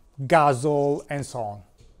 Protbuff, Ghazol, and so on.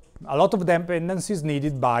 A lot of dependencies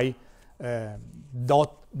needed by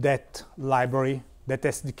that library, that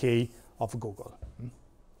SDK of Google.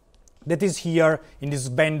 That is here in this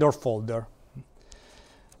vendor folder.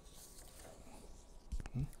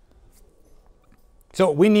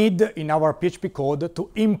 So we need in our PHP code to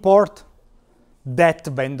import that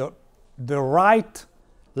vendor, the right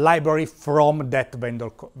library from that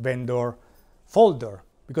vendor folder,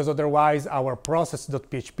 because otherwise our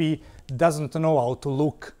process.php doesn't know how to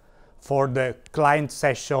look for the client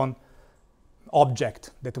session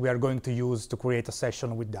object that we are going to use to create a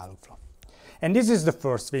session with Dialogflow. And this is the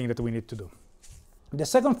first thing that we need to do. The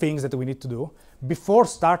second thing that we need to do before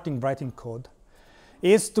starting writing code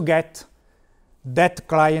is to get that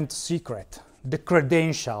client secret, the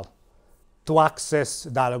credential to access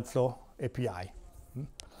Dialogflow API.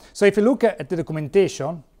 So if you look at the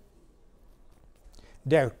documentation,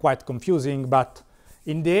 they're quite confusing, but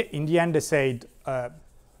in the end they said,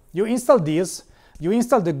 you install this, you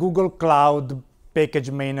install the Google Cloud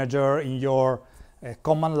Package Manager in your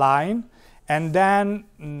command line, and then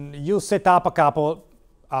you set up a couple,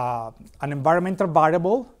 an environmental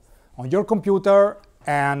variable on your computer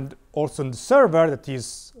and also on the server that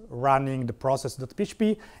is running the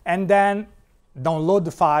process.php, and then download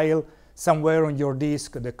the file somewhere on your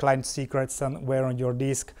disk, the client secret somewhere on your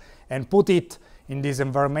disk, and put it in this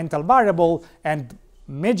environmental variable, and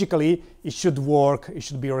magically it should work, it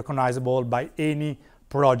should be recognizable by any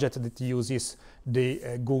project that uses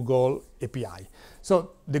the Google API.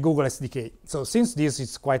 So the Google SDK. So since this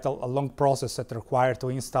is quite a long process that requires to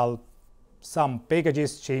install some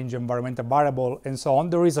packages, change environmental variable, and so on,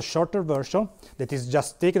 there is a shorter version that is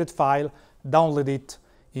just take that file, download it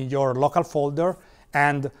in your local folder,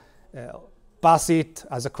 and pass it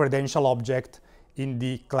as a credential object in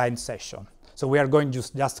the client session. So we are going to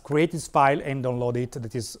just create this file and download it.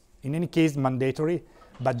 That is in any case mandatory,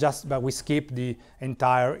 but we skip the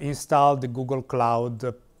entire install the Google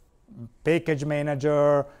Cloud Package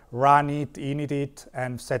Manager, run it, init it,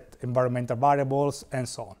 and set environmental variables, and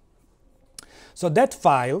so on. So that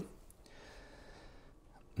file,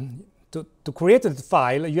 to create that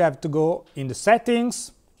file, you have to go in the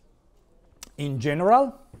settings, in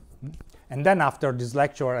general, and then after this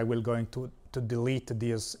lecture I will going to delete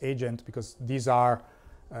this agent because these are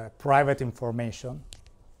private information,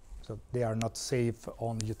 so they are not safe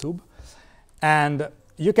on YouTube. And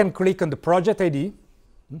you can click on the project ID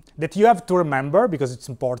that you have to remember because it's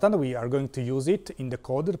important. We are going to use it in the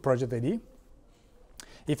code, the project ID.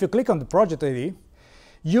 If you click on the project ID,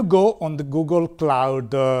 you go on the Google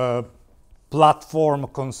Cloud platform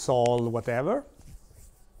console, whatever,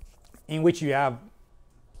 in which you have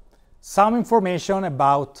some information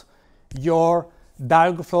about your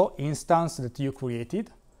Dialogflow instance that you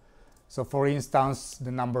created. So for instance,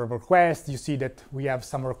 the number of requests, you see that we have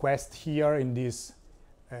some requests here in this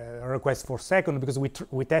request for second because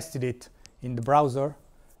we tested it in the browser.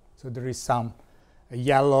 So there is some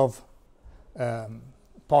yellow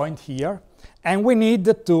point here, and we need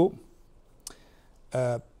to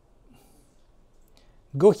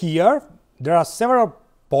go here. There are several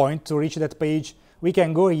points to reach that page. We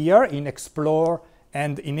can go here in Explore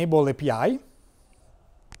and Enable API.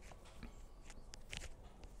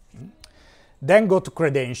 Then go to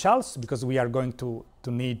credentials, because we are going to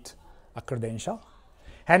need a credential.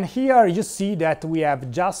 And here you see that we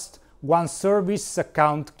have just one service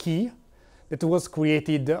account key that was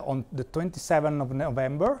created on the 27th of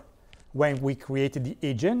November when we created the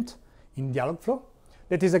agent in Dialogflow.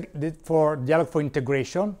 That is for Dialogflow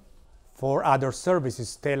integration for other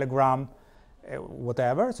services, Telegram,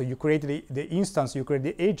 whatever. So you create the instance, you create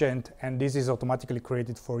the agent, and this is automatically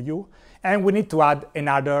created for you. And we need to add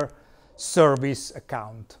another service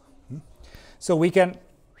account. So we can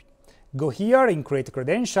go here and create a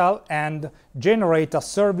credential and generate a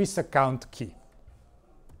service account key.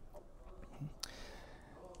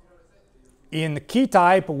 In key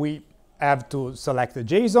type, we have to select the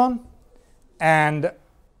JSON, and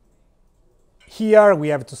here we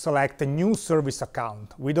have to select a new service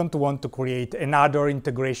account. We don't want to create another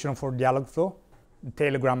integration for Dialogflow,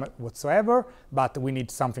 Telegram, whatsoever, but we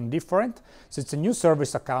need something different. So it's a new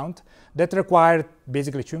service account that requires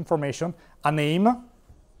basically two information: a name,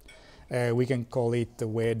 we can call it the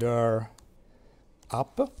weather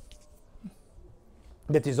app,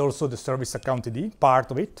 that is also the service account ID,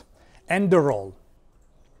 part of it, and the role.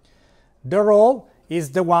 The role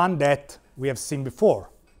is the one that we have seen before.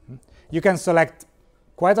 You can select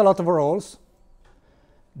quite a lot of roles.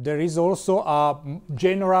 There is also a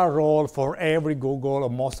general role for every Google or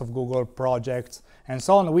most of Google projects and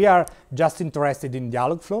so on. We are just interested in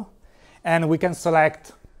Dialogflow, and we can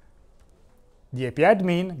select the API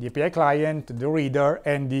admin, the API client, the reader,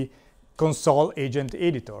 and the console agent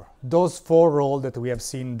editor. Those four roles that we have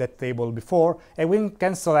seen in that table before, and we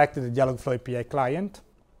can select the Dialogflow API client.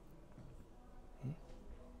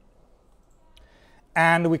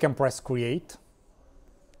 And we can press create.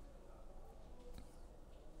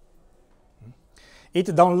 It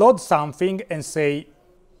downloads something and say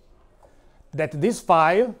that this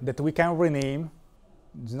file that we can rename,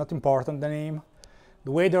 it's not important the name,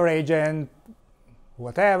 the weather agent,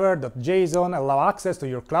 whatever, .json, allow access to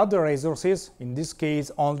your cloud resources, in this case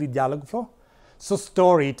only Dialogflow, so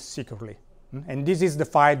store it secretly. And this is the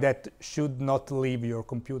file that should not leave your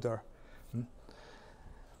computer,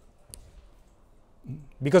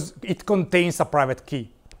 because it contains a private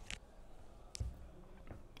key.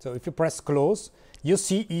 So if you press close, you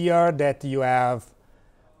see here that you have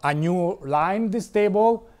a new line in this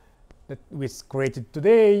table that was created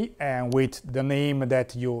today and with the name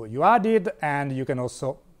that you added, and you can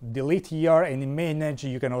also delete here, and in manage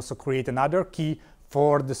you can also create another key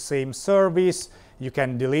for the same service. You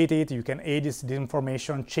can delete it, you can edit the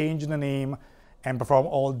information, change the name, and perform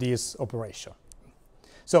all these operations.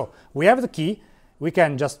 So we have the key. We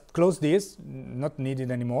can just close this, not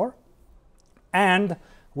needed anymore. And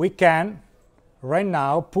we can, right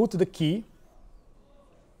now, put the key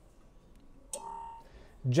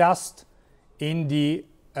just in the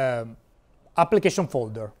application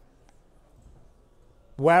folder,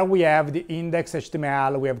 where we have the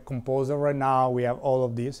index.html, we have Composer right now, we have all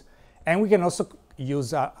of this. And we can also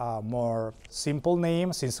use a more simple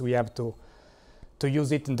name, since we have to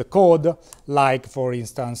use it in the code, like, for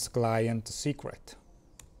instance, client secret.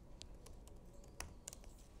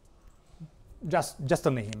 Just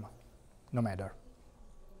a name, no matter.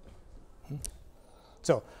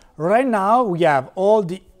 So right now we have all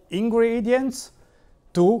the ingredients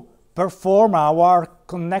to perform our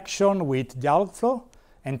connection with Dialogflow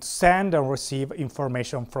and to send and receive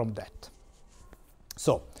information from that.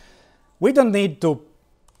 So we don't need to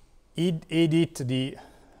edit the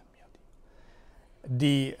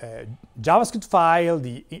JavaScript file,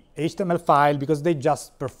 the HTML file, because they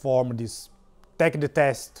just perform this, take the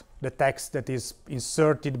text that is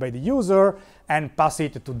inserted by the user and pass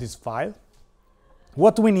it to this file.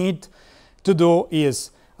 What we need to do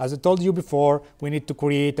is, as I told you before, we need to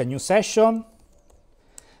create a new session.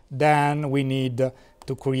 Then we need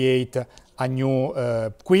to create a new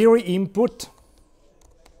query input,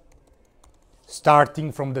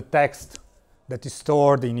 starting from the text that is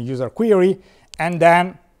stored in user query, and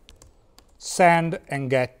then send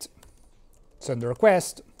the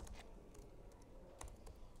request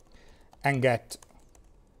and get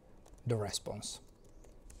the response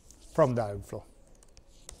from Dialogflow.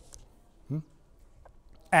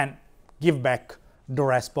 And give back the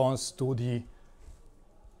response to the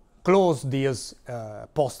close this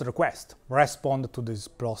post request, respond to this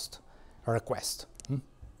post request.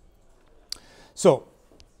 So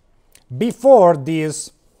before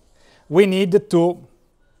this, we need to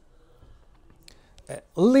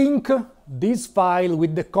link this file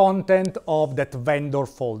with the content of that vendor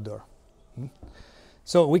folder.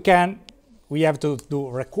 So we have to do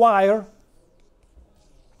require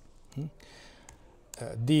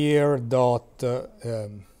dir dot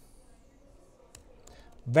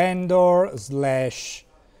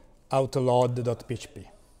vendor/autoload.php.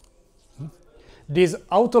 This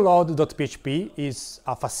autoload.php is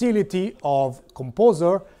a facility of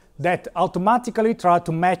Composer that automatically tries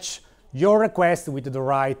to match your request with the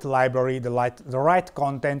right library, the right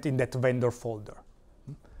content in that vendor folder.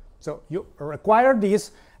 So you require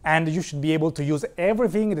this, and you should be able to use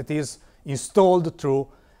everything that is installed through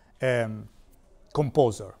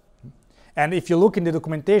Composer. And if you look in the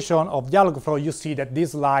documentation of Dialogflow, you see that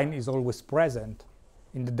this line is always present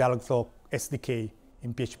in the Dialogflow SDK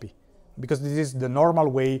in PHP, because this is the normal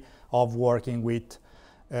way of working with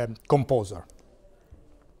Composer.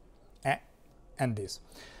 And this.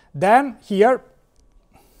 Then here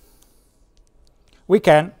we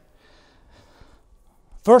can,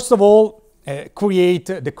 first of all, create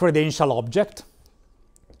the credential object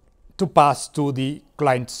to pass to the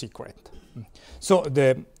client secret. So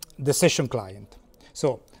the session client.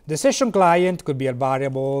 So the session client could be a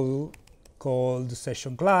variable called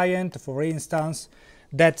session client, for instance,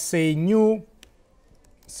 that say new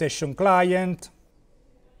session client,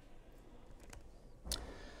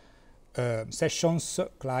 sessions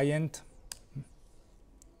client.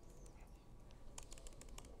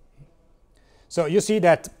 So you see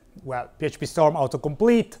that, well, PHP Storm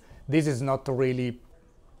autocomplete, this is not really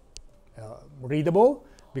readable,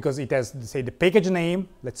 because it has, say, the package name,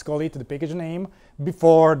 let's call it the package name,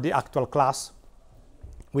 before the actual class.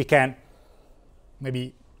 We can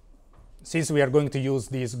maybe, since we are going to use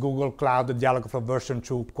this Google Cloud Dialogflow version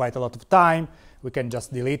 2 quite a lot of time, we can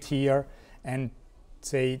just delete here and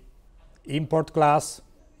say import class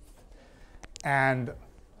and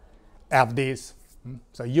have this.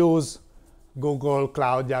 So use Google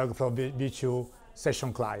Cloud Dialogflow v2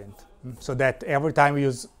 session client, so that every time we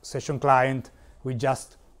use session client, we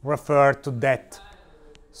just refer to that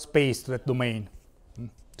space, to that domain,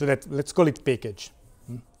 to that, let's call it package.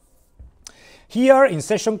 Here in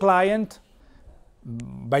session client,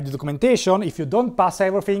 by the documentation, if you don't pass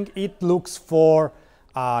everything, it looks for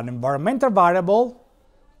an environmental variable,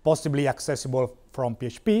 possibly accessible from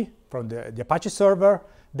PHP, from the Apache server,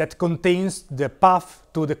 that contains the path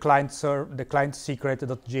to the client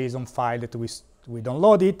secret.json file that we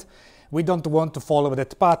downloaded. We don't want to follow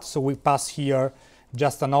that path, so we pass here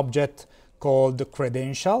just an object called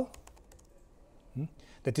credential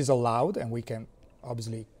that is allowed, and we can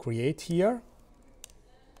obviously create here.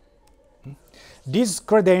 This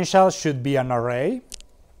credential should be an array.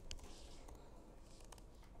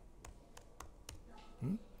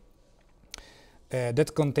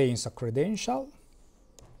 That contains a credentials,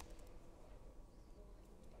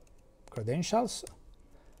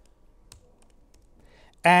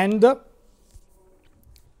 and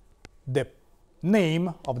the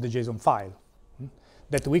name of the JSON file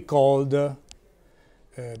that we called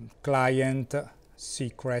client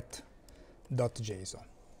secret.json.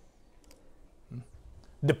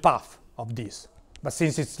 The path of this, but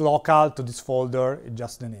since it's local to this folder, it's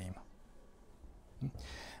just the name.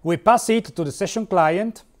 We pass it to the session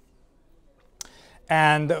client,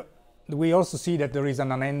 and we also see that there is an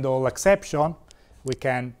unhandle exception. We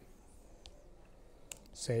can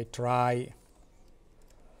say try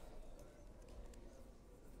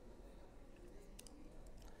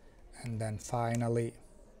and then finally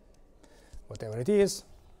whatever it is,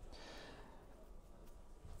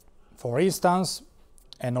 for instance,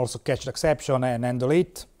 and also catch the exception and handle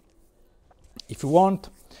it if you want.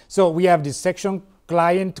 So we have this section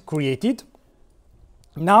client created.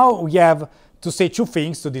 Now we have to say two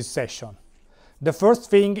things to this session. The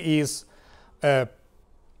first thing is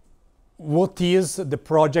what is the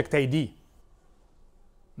project ID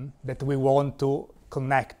that we want to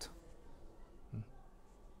connect,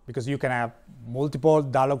 because you can have multiple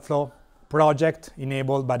Dialogflow projects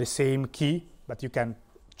enabled by the same key, but you can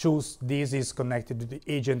choose this is connected to the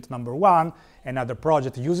agent number 1, another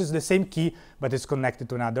project uses the same key but is connected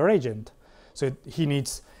to another agent. So he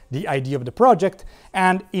needs the ID of the project,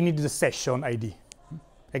 and he needs the session ID.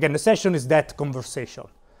 Again, the session is that conversation,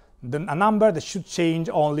 a number that should change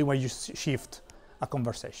only when you shift a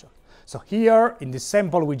conversation. So here in this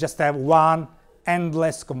sample we just have one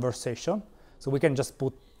endless conversation, so we can just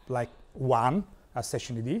put like 1 as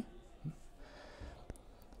session ID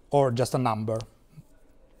or just a number.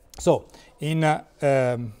 So in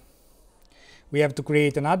we have to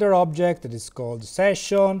create another object that is called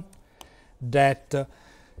session, that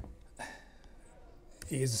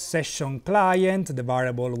is session client, the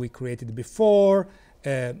variable we created before,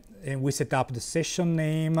 and we set up the session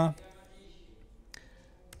name,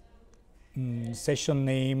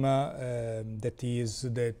 that is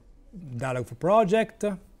the Dialogflow project,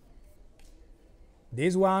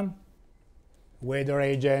 this one, weather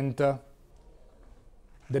agent, the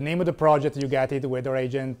name of the project, you get it, weather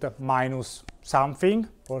agent minus something,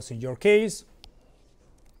 also in your case.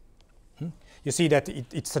 You see that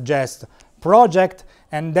it suggests project,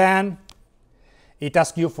 and then it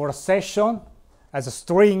asks you for a session as a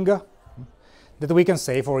string that we can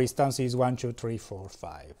say, for instance, is 1, 2, 3, 4,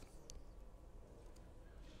 5,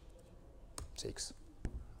 6.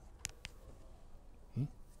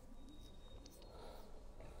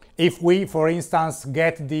 If we, for instance,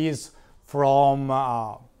 get this from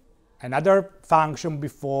another function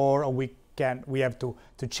before, we have to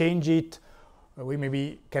change it. We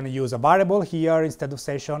maybe can use a variable here instead of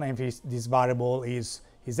session, and if this variable is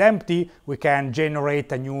empty, we can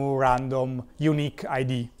generate a new random unique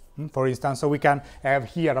ID, for instance. So we can have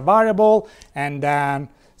here a variable and then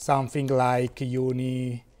something like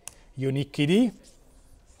unique ID.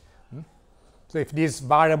 So if this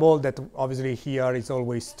variable, that obviously here is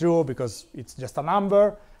always true because it's just a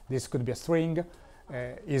number, this could be a string,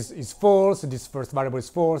 is false, this first variable is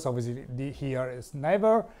false, obviously here is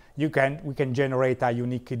never, we can generate a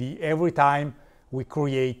unique ID every time we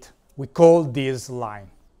call this line.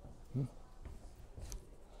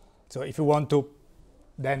 So if you want to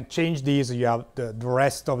then change these, you have the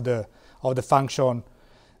rest of the function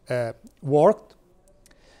worked.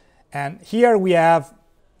 And here we have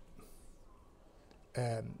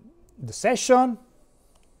the session.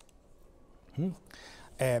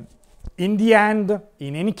 In the end,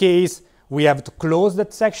 in any case, we have to close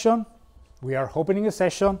that section. We are opening a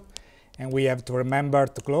session, and we have to remember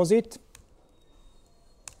to close it.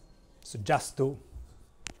 So just to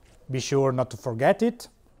be sure not to forget it.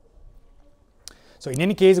 So in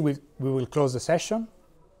any case, we will close the session.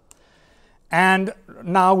 And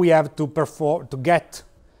now we have to get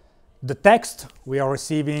the text we are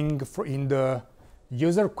receiving in the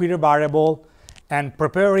user query variable and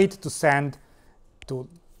prepare it to send to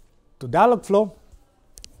Dialogflow.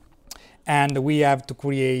 And we have to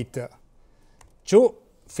create two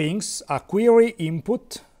things: a query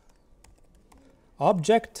input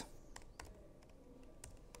object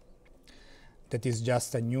that is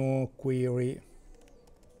just a new query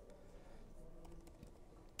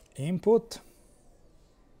input,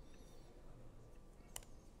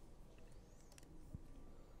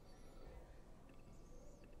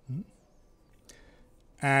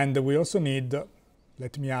 and we also need,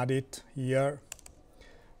 let me add it here,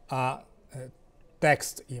 a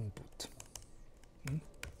text input,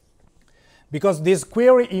 because this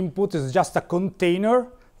query input is just a container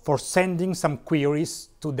for sending some queries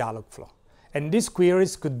to Dialogflow, and these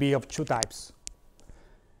queries could be of two types: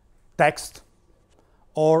 text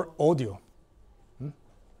or audio,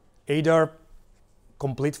 either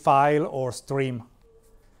complete file or stream.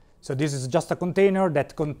 So this is just a container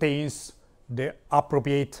that contains the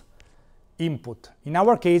appropriate input. In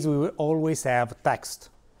our case, we will always have text,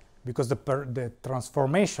 because the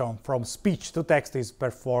transformation from speech to text is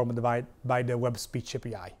performed by the Web Speech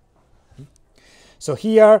API. So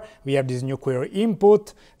here we have this new query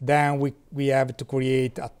input, then we have to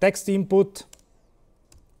create a text input,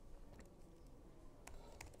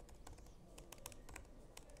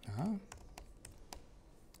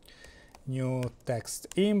 new text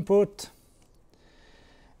input,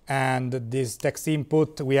 and this text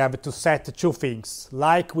input we have to set two things,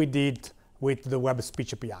 like we did with the Web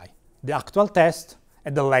Speech API: the actual text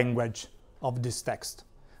and the language of this text,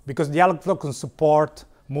 because Dialogflow can support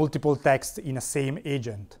multiple texts in a same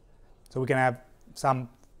agent. So we can have some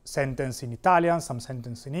sentence in Italian, some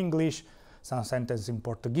sentence in English, some sentence in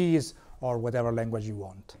Portuguese, or whatever language you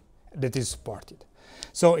want that is supported.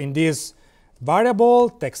 So in this variable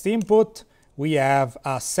text input, we have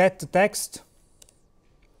a set text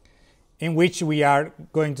in which we are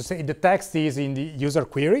going to say the text is in the user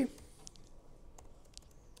query,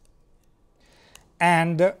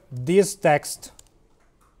 and this text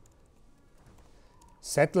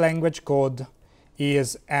set language code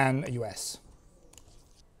is an US.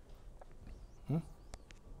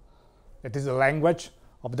 That is the language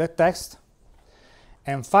of that text.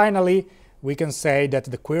 And finally, we can say that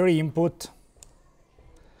the query input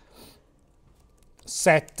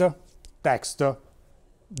set text,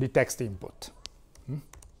 the text input.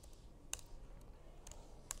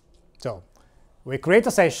 So we create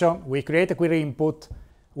a session, we create a query input,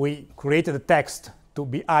 we created the text to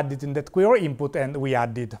be added in that query input, and we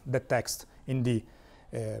added the text in the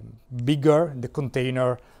the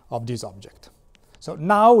container of this object. So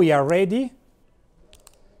now we are ready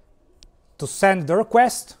to send the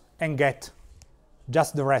request and get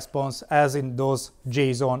just the response as in those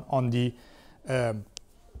JSON on the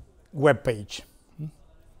web page.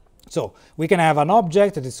 So we can have an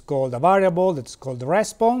object that is called a variable that is called the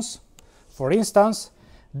response, for instance,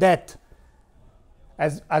 that,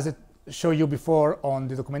 as I showed you before on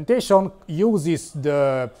the documentation, uses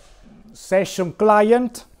the session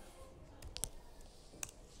client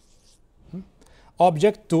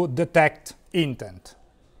object to detect intent.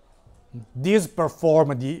 This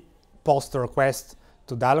performs the post request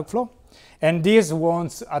to Dialogflow, and this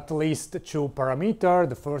wants at least two parameters.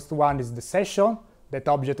 The first one is the session, that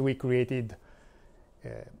object we created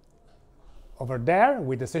over there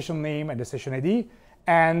with the session name and the session ID,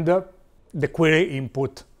 and the query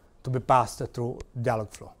input to be passed through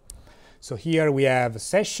Dialogflow. So here we have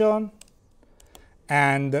session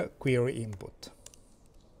and query input.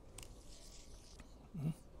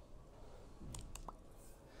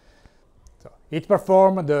 So it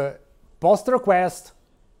performs the post request.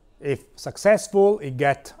 If successful, it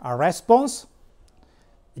gets a response.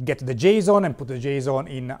 It gets the JSON and put the JSON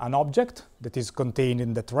in an object that is contained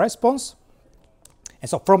in that response. And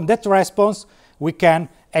so from that response, we can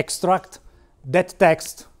extract that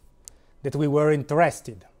text that we were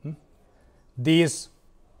interested in. This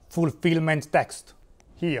fulfillment text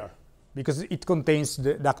here, because it contains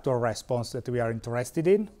the actual response that we are interested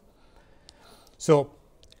in. So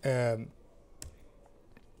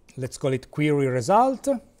let's call it query result.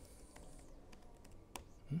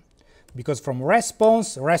 Because from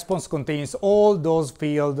response contains all those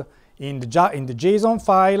fields in the JSON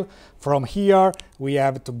file. From here, we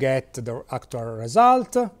have to get the actual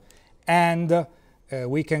result, and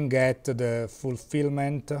we can get the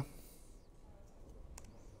fulfillment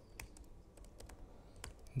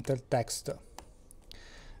the text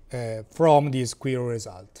from this query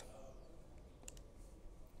result.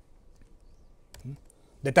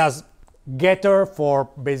 That has getter for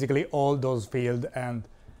basically all those fields and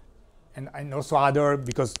also other,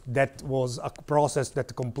 because that was a process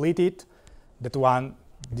that completed. That one,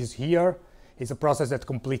 this here, is a process that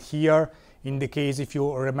complete here. In the case, if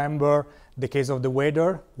you remember the case of the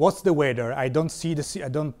weather, what's the weather? I don't see I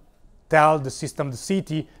don't tell the system the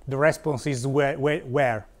city. The response is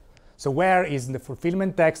where. So where is in the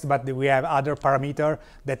fulfillment text, but we have other parameter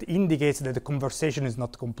that indicates that the conversation is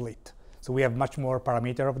not complete. So we have much more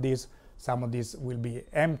parameter of this. Some of these will be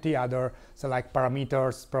empty, other select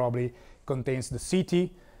parameters probably contains the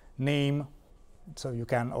city name, so you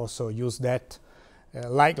can also use that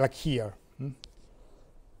like here.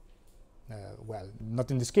 Well,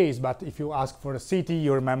 not in this case, but if you ask for a city,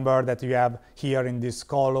 you remember that you have here in this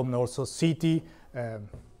column also city,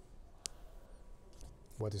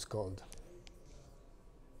 what is called?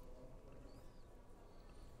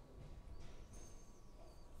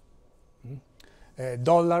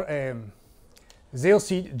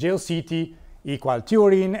 GeoCity equal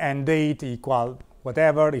Turin and date equal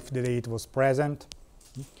whatever if the date was present.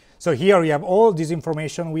 So here we have all this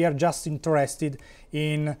information. We are just interested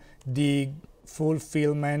in the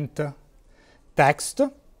fulfillment text,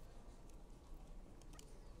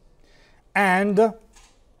 and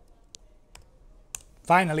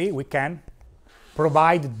finally we can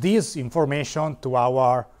provide this information to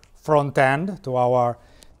our front end,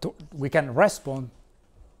 we can respond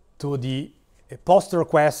to the post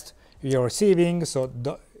request we are receiving, so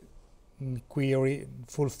the query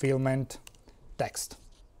fulfillment text.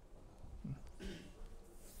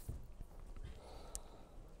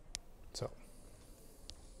 So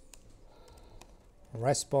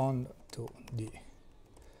respond to the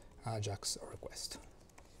Ajax request.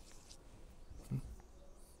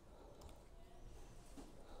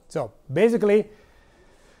 So basically,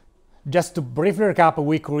 just to briefly recap,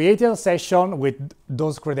 we created a session with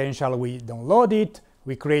those credentials we downloaded.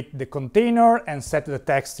 We create the container and set the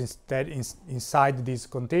text instead inside this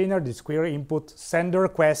container, this query input, send the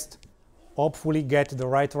request, hopefully get the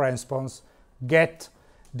right response, get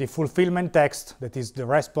the fulfillment text, that is the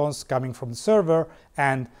response coming from the server,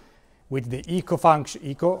 and with the echo function,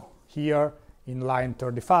 echo here in line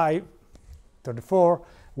 34,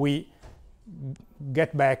 we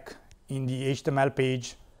get back in the HTML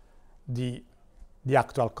page the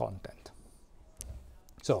actual content.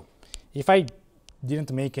 So if I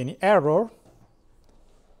didn't make any error,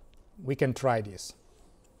 we can try this.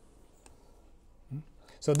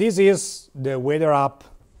 So this is the weather app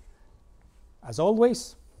as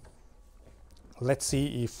always. Let's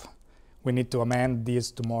see if we need to amend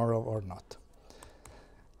this tomorrow or not.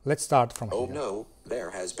 Let's start from here. Oh no, there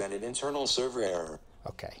has been an internal server error.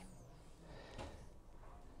 Okay.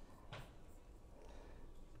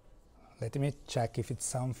 Let me check if it's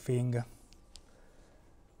something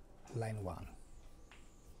line 1.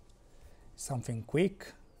 Something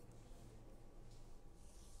quick.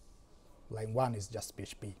 Line 1 is just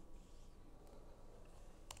PHP.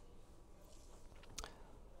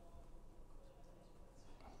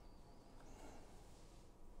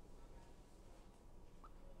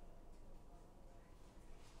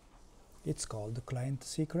 it's called client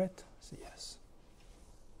secret. So yes.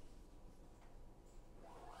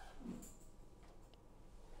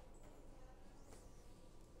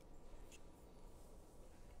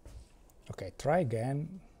 Okay, try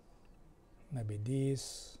again. Maybe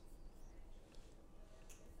this.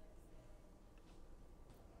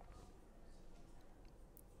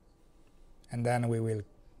 And then we will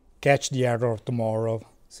catch the error tomorrow,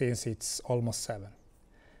 since it's almost 7.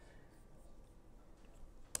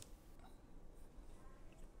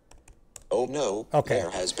 Oh no, Okay. there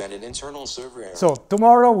has been an internal server error. So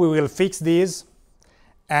tomorrow we will fix this,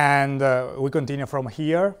 and we continue from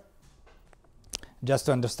here, just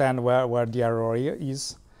to understand where the error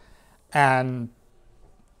is. And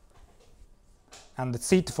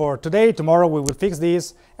that's it for today. Tomorrow we will fix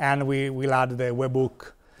this, and we will add the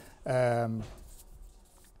webhook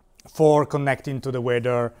for connecting to the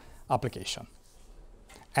weather application.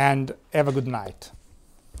 And have a good night.